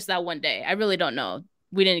 Hopefully it was just that one day. I really don't know.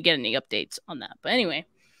 We didn't get any updates on that. But anyway,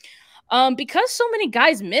 because so many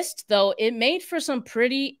guys missed, though, it made for some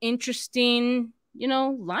pretty interesting,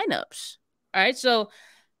 lineups. All right, so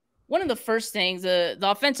one of the first things, the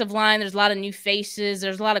offensive line, there's a lot of new faces.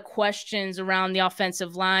 There's a lot of questions around the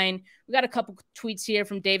offensive line. We got a couple tweets here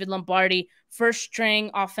from David Lombardi. First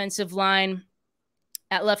string offensive line.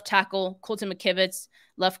 At left tackle, Colton McKivitz.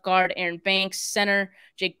 Left guard, Aaron Banks. Center,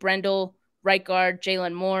 Jake Brendel. Right guard,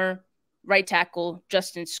 Jalen Moore. Right tackle,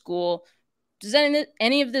 Justin School. Does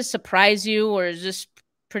any of this surprise you, or is this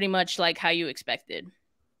pretty much like how you expected?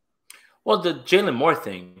 Well, the Jalen Moore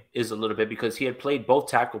thing is a little bit because he had played both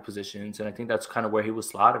tackle positions, and I think that's kind of where he was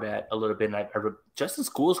slotted at a little bit. And Justin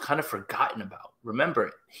School's kind of forgotten about.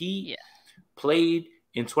 Remember, he played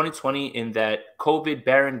in 2020 in that COVID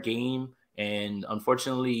barren game, and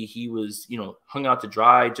unfortunately, he was, hung out to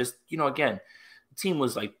dry. Just, again, the team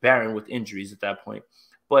was like barren with injuries at that point.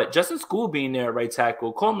 But Justin School being there at right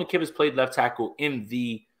tackle, Cole McKivitz played left tackle in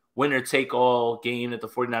the winner-take-all game that the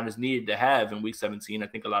 49ers needed to have in Week 17. I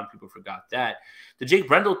think a lot of people forgot that. The Jake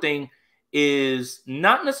Brendel thing is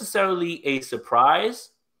not necessarily a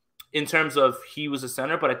surprise in terms of he was a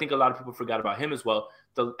center, but I think a lot of people forgot about him as well.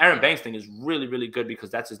 The Aaron Banks thing is really, really good because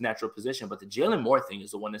that's his natural position, but the Jalen Moore thing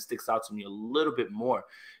is the one that sticks out to me a little bit more.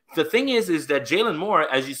 The thing is that Jalen Moore,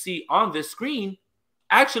 as you see on this screen,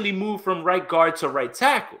 actually moved from right guard to right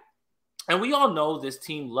tackle. And we all know this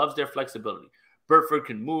team loves their flexibility. Burford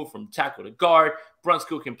can move from tackle to guard.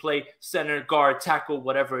 Brunskill can play center, guard, tackle,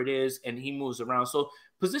 whatever it is, and he moves around. So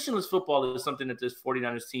positionless football is something that this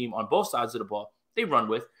 49ers team on both sides of the ball, they run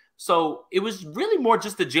with. So it was really more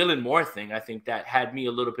just the Jalen Moore thing, I think, that had me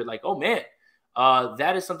a little bit like, oh, man,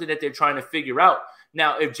 that is something that they're trying to figure out.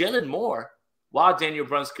 Now, if Jalen Moore, while Daniel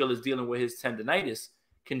Brunskill is dealing with his tendonitis,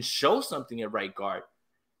 can show something at right guard,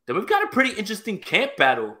 then we've got a pretty interesting camp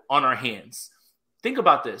battle on our hands. Think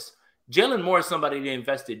about this. Jalen Moore is somebody they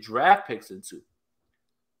invested draft picks into.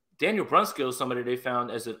 Daniel Brunskill is somebody they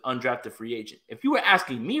found as an undrafted free agent. If you were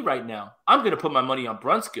asking me right now, I'm going to put my money on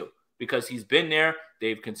Brunskill because he's been there.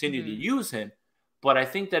 They've continued to use him. But I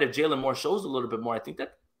think that if Jalen Moore shows a little bit more, I think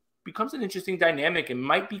that becomes an interesting dynamic and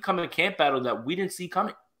might become a camp battle that we didn't see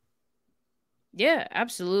coming. Yeah,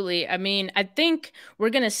 absolutely. I mean, I think we're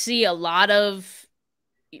going to see a lot of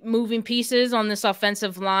moving pieces on this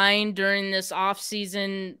offensive line during this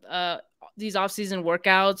offseason, these offseason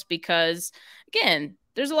workouts, because again,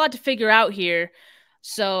 there's a lot to figure out here.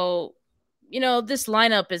 So, this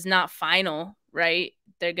lineup is not final, right?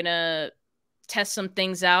 They're going to test some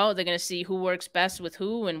things out. They're going to see who works best with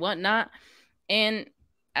who and whatnot. And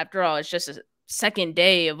after all, it's just a second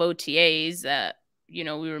day of OTAs that, we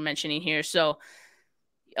were mentioning here. So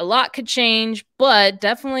a lot could change, but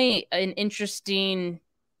definitely an interesting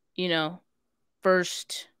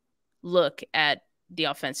first look at the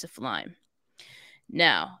offensive line.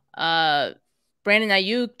 Now, Brandon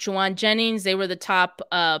Ayuk, Juwan Jennings, they were the top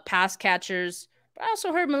pass catchers. But I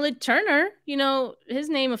also heard Malik Turner, his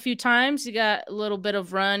name a few times. He got a little bit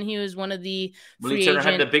of run. He was one of the Malik Turner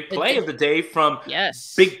had the big play of the day from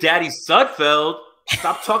Big Daddy Sudfeld.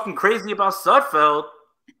 Stop talking crazy about Sudfeld.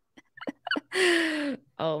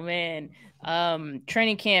 Oh, man.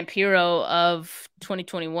 Training camp hero of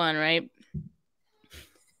 2021, right?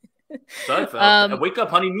 Sudfeld. Wake up,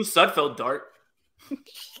 honey. New Sudfeld dart.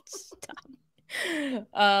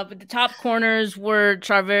 But the top corners were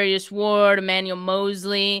Charvarius Ward, Emmanuel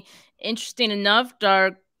Mosley. Interesting enough,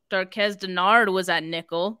 Darquez Dennard was at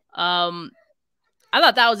nickel. I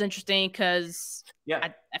thought that was interesting because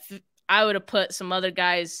I would have put some other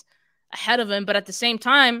guys ahead of him. But at the same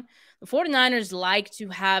time, the 49ers like to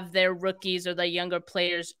have their rookies or their younger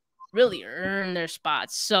players really earn their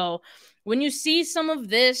spots. So when you see some of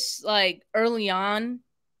this, like early on,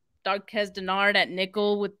 Darquez Dennard at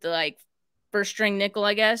nickel with the first string nickel,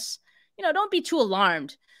 I guess, don't be too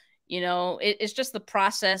alarmed. It's just the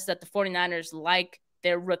process that the 49ers like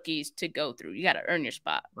their rookies to go through. You got to earn your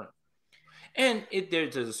spot. Right. And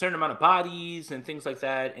there's a certain amount of bodies and things like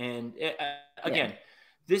that. And again,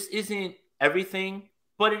 this isn't everything,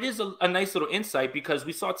 but it is a nice little insight because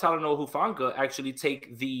we saw Talanoa Hufanga actually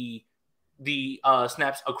take the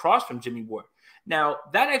snaps across from Jimmy Ward. Now,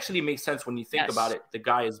 that actually makes sense when you think about it. The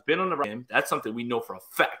guy has been on the right. That's something we know for a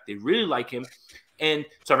fact. They really like him. And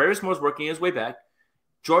Tarvarius Moore's working his way back.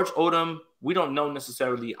 George Odom, we don't know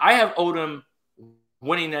necessarily. I have Odom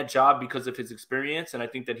winning that job because of his experience, and I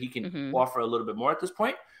think that he can offer a little bit more at this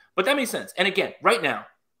point. But that makes sense. And again, right now,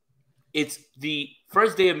 it's the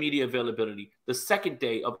first day of media availability, the second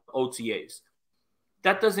day of OTAs.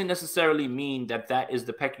 That doesn't necessarily mean that is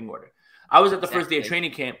the pecking order. I was at the first day of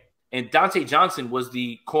training camp, and Dante Johnson was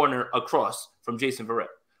the corner across from Jason Verrett.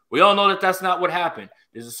 We all know that that's not what happened.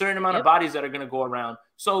 There's a certain amount of bodies that are going to go around.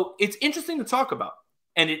 So it's interesting to talk about,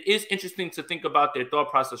 and it is interesting to think about their thought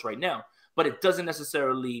process right now, but it doesn't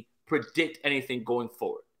necessarily predict anything going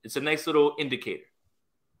forward. It's a nice little indicator.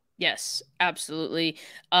 Yes, absolutely.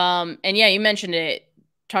 And yeah, you mentioned it.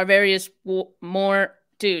 Tarvarius Moore,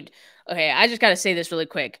 dude. Okay, I just got to say this really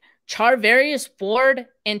quick. Charvarius Ford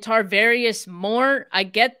and Tarvarius Moore, I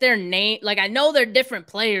get their name. Like, I know they're different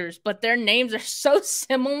players, but their names are so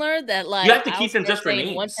similar that, like, you have to keep them just for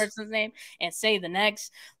names. One person's name and say the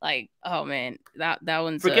next. Like, oh man, that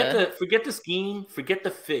one's forget the scheme, forget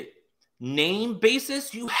the fit. Name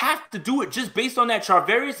basis, you have to do it just based on that.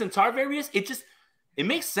 Charvarius and Tarvarius, it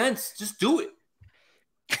makes sense. Just do it.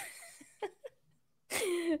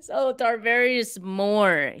 So Tarvarius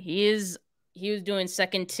Moore, he was doing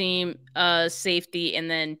second team safety, and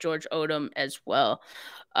then George Odom as well.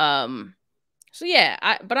 So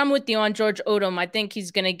yeah, but I'm with you on George Odom. I think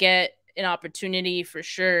he's gonna get an opportunity for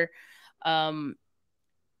sure. Who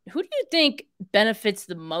do you think benefits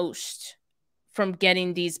the most from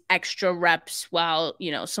getting these extra reps while, you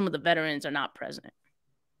know, some of the veterans are not present?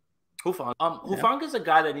 Hufanga. Hufanga's a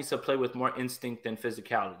guy that needs to play with more instinct than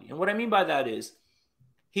physicality. And what I mean by that is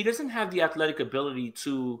he doesn't have the athletic ability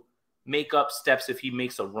to make up steps if he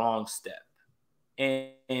makes a wrong step.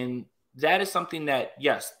 And that is something that,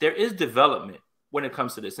 yes, there is development when it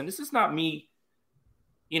comes to this. And this is not me,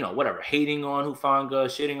 you know, whatever, hating on Hufanga,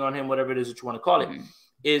 shitting on him, whatever it is that you want to call it,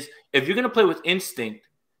 is if you're going to play with instinct,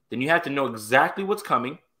 then you have to know exactly what's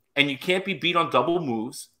coming, and you can't be beat on double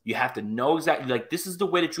moves. You have to know exactly, like, this is the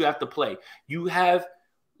way that you have to play. You have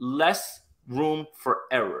less room for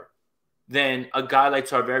error than a guy like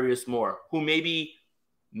Tarvarius Moore, who maybe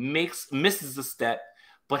misses a step,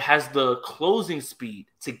 but has the closing speed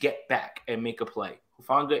to get back and make a play.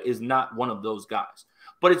 Hufanga is not one of those guys,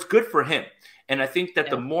 but it's good for him. And I think that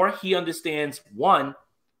the more he understands, one,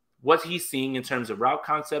 what he's seeing in terms of route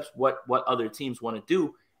concepts, what other teams want to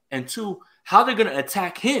do, and two, how they're going to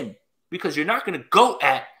attack him, because you're not going to go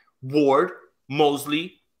at Ward,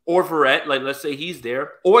 Mosley, or Verrett, like let's say he's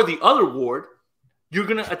there, or the other Ward. You're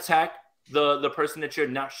going to attack the person that you're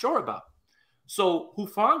not sure about. So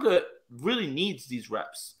Hufanga really needs these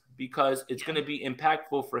reps because it's going to be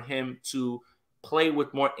impactful for him to play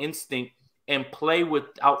with more instinct and play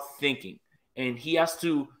without thinking. And he has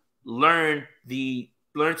to learn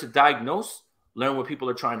to diagnose, learn what people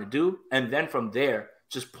are trying to do, and then from there,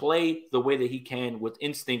 just play the way that he can with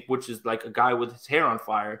instinct, which is like a guy with his hair on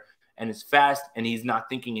fire and is fast and he's not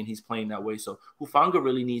thinking and he's playing that way. So Hufanga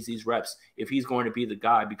really needs these reps if he's going to be the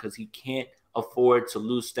guy, because he can't afford to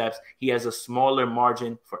lose steps. He has a smaller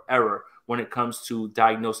margin for error when it comes to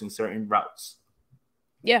diagnosing certain routes.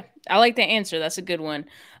 Yeah, I like the answer. That's a good one.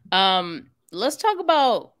 Let's talk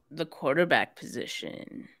about the quarterback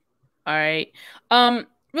position. All right.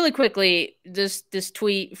 Really quickly, this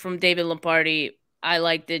tweet from David Lombardi, I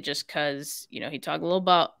liked it just because, you know, he talked a little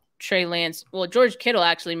about Trey Lance. Well, George Kittle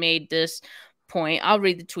actually made this point. I'll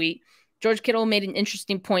read the tweet. George Kittle made an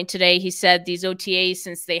interesting point today. He said these OTAs,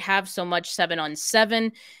 since they have so much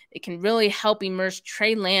 7-on-7, it can really help immerse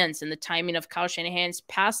Trey Lance in the timing of Kyle Shanahan's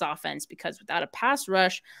pass offense, because without a pass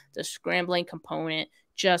rush, the scrambling component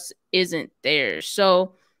just isn't there.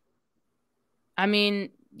 So, I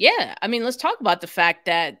mean, yeah, let's talk about the fact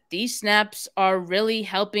that these snaps are really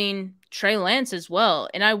helping Trey Lance as well.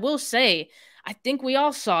 And I will say, I think we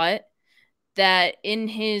all saw it, that in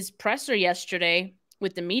his presser yesterday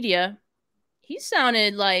with the media, he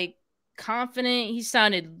sounded like confident. He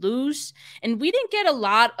sounded loose. And we didn't get a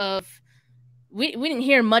lot of – we didn't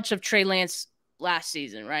hear much of Trey Lance last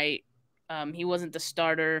season, right? He wasn't the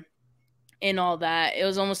starter and all that. It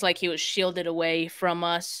was almost like he was shielded away from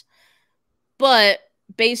us. But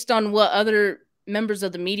based on what other members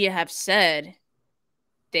of the media have said,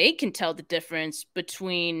 they can tell the difference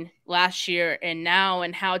between last year and now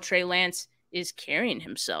and how Trey Lance is carrying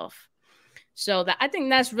himself. So I think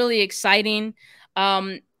that's really exciting.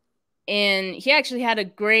 And he actually had a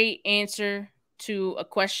great answer to a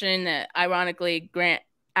question that, ironically, Grant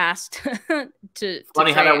asked.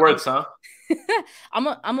 Funny how that works, huh? I'm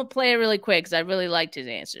gonna play it really quick because I really liked his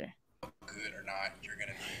answer. Good or not, you're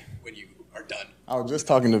gonna be when you are done. I was just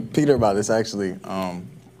talking to Peter about this actually.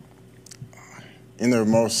 In the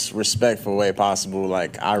most respectful way possible.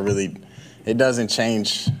 Like, it doesn't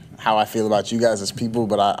change how I feel about you guys as people,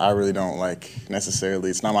 but I really don't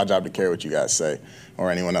necessarily, it's not my job to care what you guys say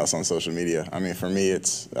or anyone else on social media. I mean, for me,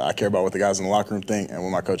 I care about what the guys in the locker room think and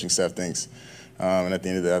what my coaching staff thinks. And at the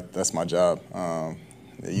end of that, that's my job.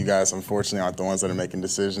 You guys, unfortunately, aren't the ones that are making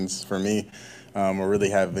decisions for me or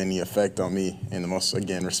really have any effect on me in the most,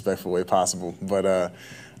 again, respectful way possible. But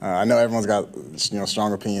I know everyone's got,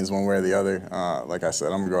 strong opinions one way or the other. Like I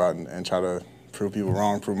said, I'm going to go out and try to prove people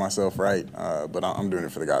wrong, prove myself right. But I'm doing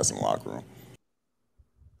it for the guys in the locker room.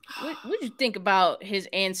 What did you think about his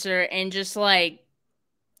answer and just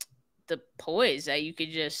the the poise that you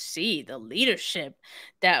could just see, the leadership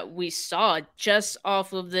that we saw just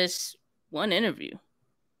off of this one interview.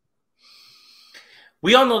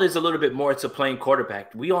 We all know there's a little bit more to playing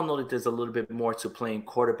quarterback. We all know that there's a little bit more to playing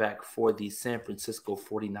quarterback for the San Francisco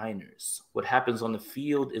 49ers. What happens on the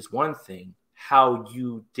field is one thing. How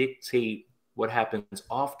you dictate what happens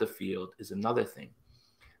off the field is another thing.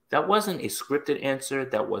 That wasn't a scripted answer.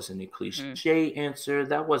 That wasn't a cliche answer.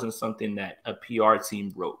 That wasn't something that a PR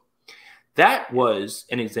team wrote. That was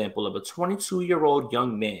an example of a 22-year-old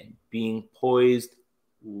young man being poised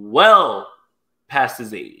well past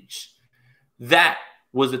his age. That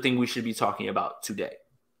was the thing we should be talking about today.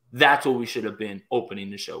 That's what we should have been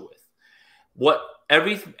opening the show with. What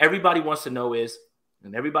everybody wants to know is,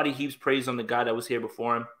 and everybody heaps praise on the guy that was here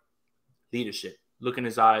before him, leadership. Look in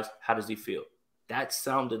his eyes. How does he feel? That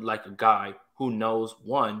sounded like a guy who knows,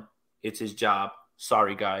 one, it's his job.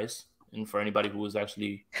 Sorry, guys. And for anybody who was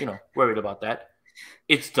actually, worried about that,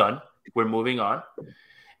 it's done. We're moving on.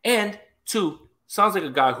 And two, sounds like a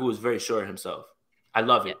guy who is very sure of himself. I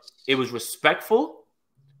love it. Yes. It was respectful,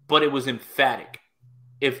 but it was emphatic,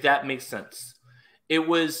 if that makes sense. It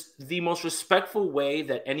was the most respectful way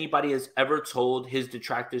that anybody has ever told his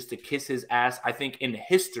detractors to kiss his ass, I think, in the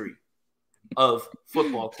history of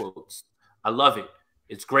football quotes. I love it.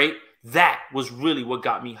 It's great. That was really what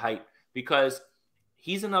got me hyped, because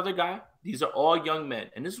he's another guy. These are all young men.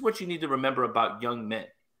 And this is what you need to remember about young men,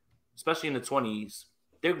 especially in the 20s.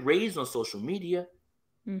 They're raised on social media.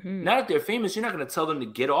 Mm-hmm. Now that they're famous, you're not going to tell them to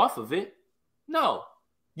get off of it. No.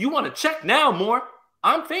 You want to check now more.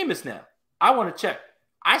 I'm famous now. I want to check.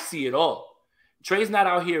 I see it all. Trey's not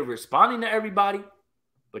out here responding to everybody,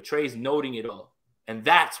 but Trey's noting it all. And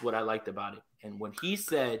that's what I liked about it. And what he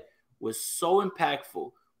said was so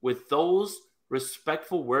impactful with those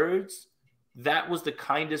respectful words. That was the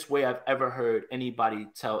kindest way I've ever heard anybody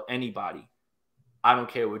tell anybody, I don't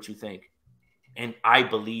care what you think. And I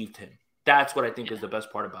believed him. That's what I think is the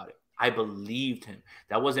best part about it. I believed him.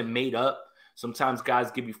 That wasn't made up. Sometimes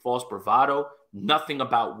guys give you false bravado. Nothing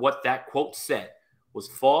about what that quote said was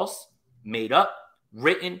false, made up,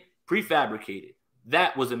 written, prefabricated.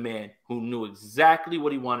 That was a man who knew exactly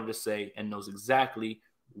what he wanted to say and knows exactly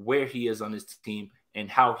where he is on his team and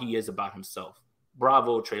how he is about himself.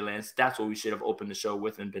 Bravo, Trey Lance. That's what we should have opened the show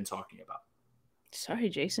with and been talking about. Sorry,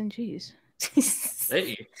 Jason. Jeez.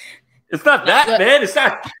 Hey, it's not that, man. It's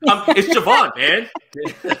not. It's Javon, man.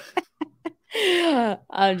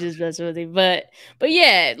 I'm just messing with you, but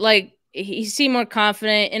yeah, like he seemed more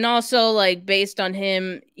confident, and also like based on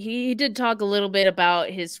him, he did talk a little bit about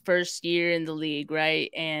his first year in the league,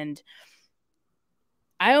 right? And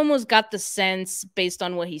I almost got the sense, based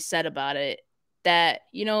on what he said about it, that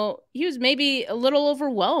he was maybe a little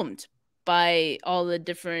overwhelmed by all the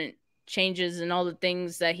different changes and all the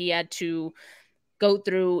things that he had to go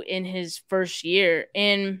through in his first year,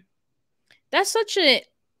 and that's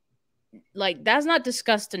that's not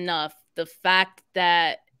discussed enough. The fact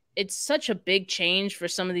that it's such a big change for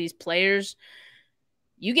some of these players.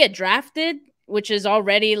 You get drafted, which is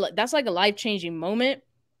already, that's like a life-changing moment.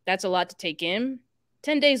 That's a lot to take in.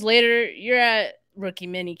 10 days later, you're at rookie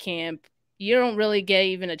mini camp. You don't really get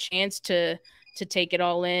even a chance to take it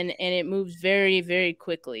all in, and it moves very, very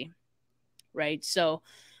quickly, right? So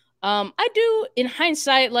I do, in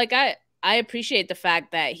hindsight, like I appreciate the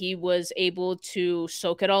fact that he was able to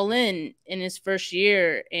soak it all in his first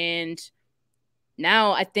year. And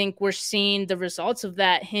now I think we're seeing the results of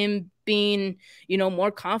that, him being,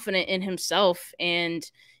 more confident in himself and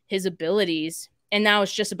his abilities. And now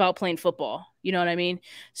it's just about playing football. You know what I mean?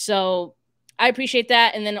 So I appreciate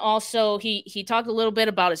that. And then also he talked a little bit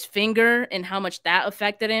about his finger and how much that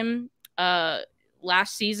affected him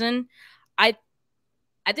last season. I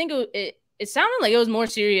think it sounded like it was more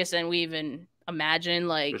serious than we even imagined.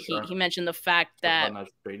 Like sure. he mentioned the fact that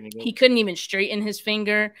he couldn't even straighten his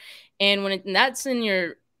finger. And when that's in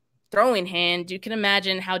your throwing hand, you can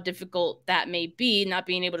imagine how difficult that may be, not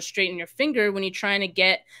being able to straighten your finger when you're trying to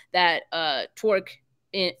get that torque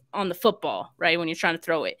on the football, right? When you're trying to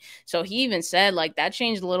throw it. So he even said like that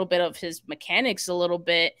changed a little bit of his mechanics a little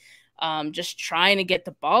bit, just trying to get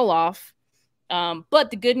the ball off.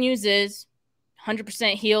 But the good news is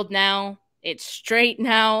 100% healed now. It's straight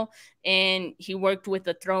now. And he worked with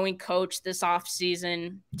a throwing coach this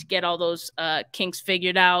offseason to get all those kinks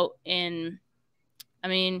figured out. And I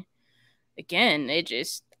mean, again,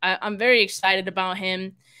 I'm very excited about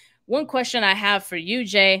him. One question I have for you,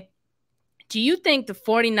 Jay, do you think the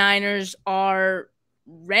 49ers are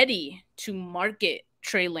ready to market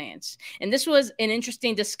Trey Lance? And this was an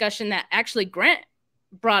interesting discussion that actually Grant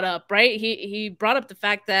brought up, right? He brought up the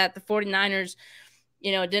fact that the 49ers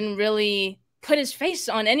didn't really put his face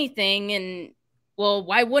on anything. And well,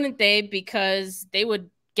 why wouldn't they? Because they would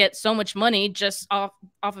get so much money just off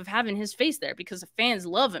of having his face there, because the fans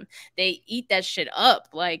love him. They eat that shit up.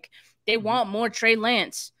 Like, they want more Trey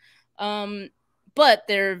Lance. But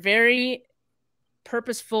they're very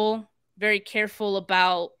purposeful, very careful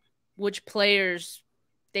about which players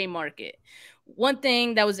they market. One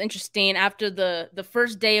thing that was interesting, after the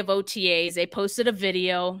first day of OTAs, they posted a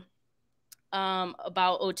video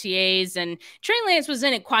about OTAs, and Trey Lance was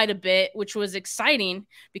in it quite a bit, which was exciting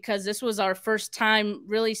because this was our first time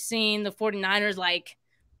really seeing the 49ers like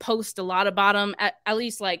post a lot about him, at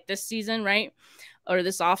least like this season, right? Or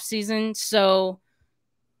this off season. So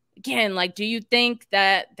again, like, do you think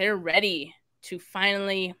that they're ready to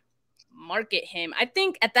finally market him? I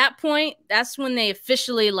think at that point, that's when they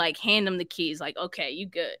officially like hand him the keys. Like, okay, you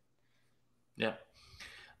good. Yeah.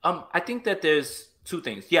 I think that there's two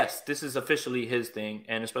things. Yes, this is officially his thing,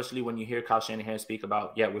 and especially when you hear Kyle Shanahan speak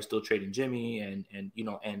about, yeah, we're still trading Jimmy,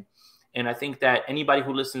 and I think that anybody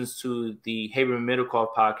who listens to the Haberman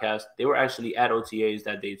Middlecoff podcast, they were actually at OTAs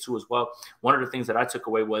that day too as well. One of the things that I took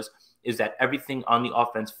away is that everything on the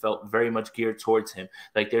offense felt very much geared towards him.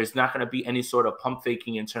 Like, there's not going to be any sort of pump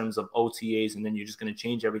faking in terms of OTAs, and then you're just going to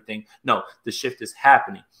change everything. No, the shift is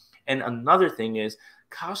happening. And another thing is,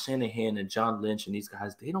 Kyle Shanahan and John Lynch and these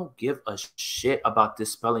guys, they don't give a shit about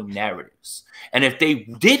dispelling narratives. And if they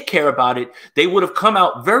did care about it, they would have come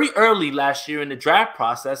out very early last year in the draft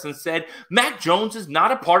process and said, Mac Jones is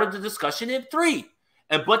not a part of the discussion in 3.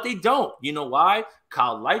 But they don't. You know why?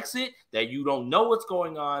 Kyle likes it, that you don't know what's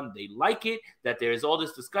going on. They like it, that there's all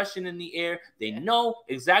this discussion in the air. They know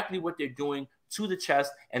exactly what they're doing to the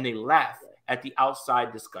chest, and they laugh at the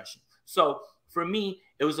outside discussion. So for me,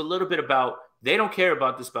 it was a little bit about, they don't care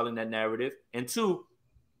about dispelling that narrative. And 2,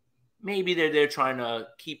 maybe they're trying to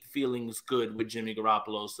keep feelings good with Jimmy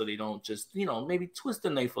Garoppolo so they don't just, maybe twist the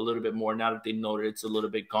knife a little bit more now that they know that it's a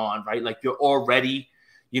little bit gone, right? Like, you're already,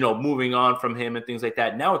 moving on from him and things like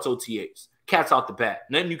that. Now it's OTAs. Cat's out the bag.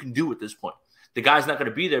 Nothing you can do at this point. The guy's not going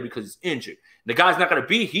to be there because he's injured. The guy's not going to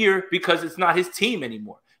be here because it's not his team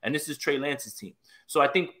anymore. And this is Trey Lance's team. So I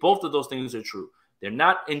think both of those things are true. They're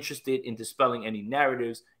not interested in dispelling any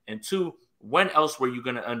narratives. And 2, when else were you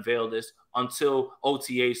going to unveil this until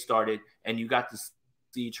OTA started and you got to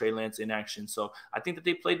see Trey Lance in action? So I think that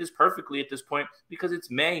they played this perfectly at this point because it's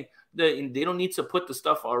May. They don't need to put the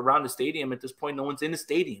stuff around the stadium at this point. No one's in the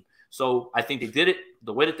stadium. So I think they did it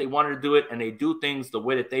the way that they wanted to do it, and they do things the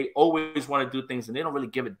way that they always want to do things, and they don't really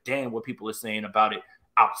give a damn what people are saying about it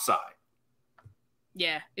outside.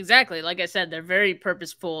 Yeah, exactly. Like I said, they're very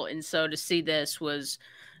purposeful, and so to see this was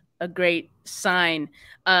a great sign.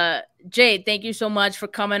 Jay, thank you so much for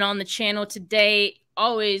coming on the channel today.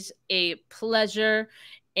 Always a pleasure.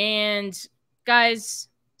 And guys,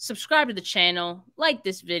 subscribe to the channel, like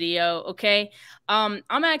this video, okay? I'm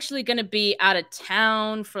actually going to be out of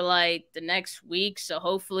town for like the next week, so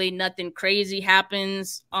hopefully nothing crazy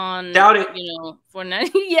happens on, doubt it. For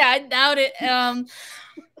yeah, I doubt it.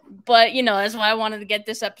 But, that's why I wanted to get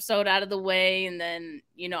this episode out of the way, and then,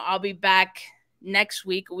 I'll be back next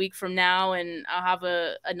week, a week from now, and I'll have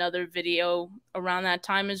another video around that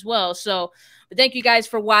time as well. So, but thank you guys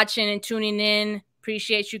for watching and tuning in.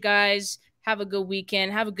 Appreciate you guys. Have a good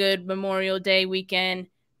weekend. Have a good Memorial Day weekend.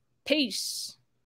 Peace.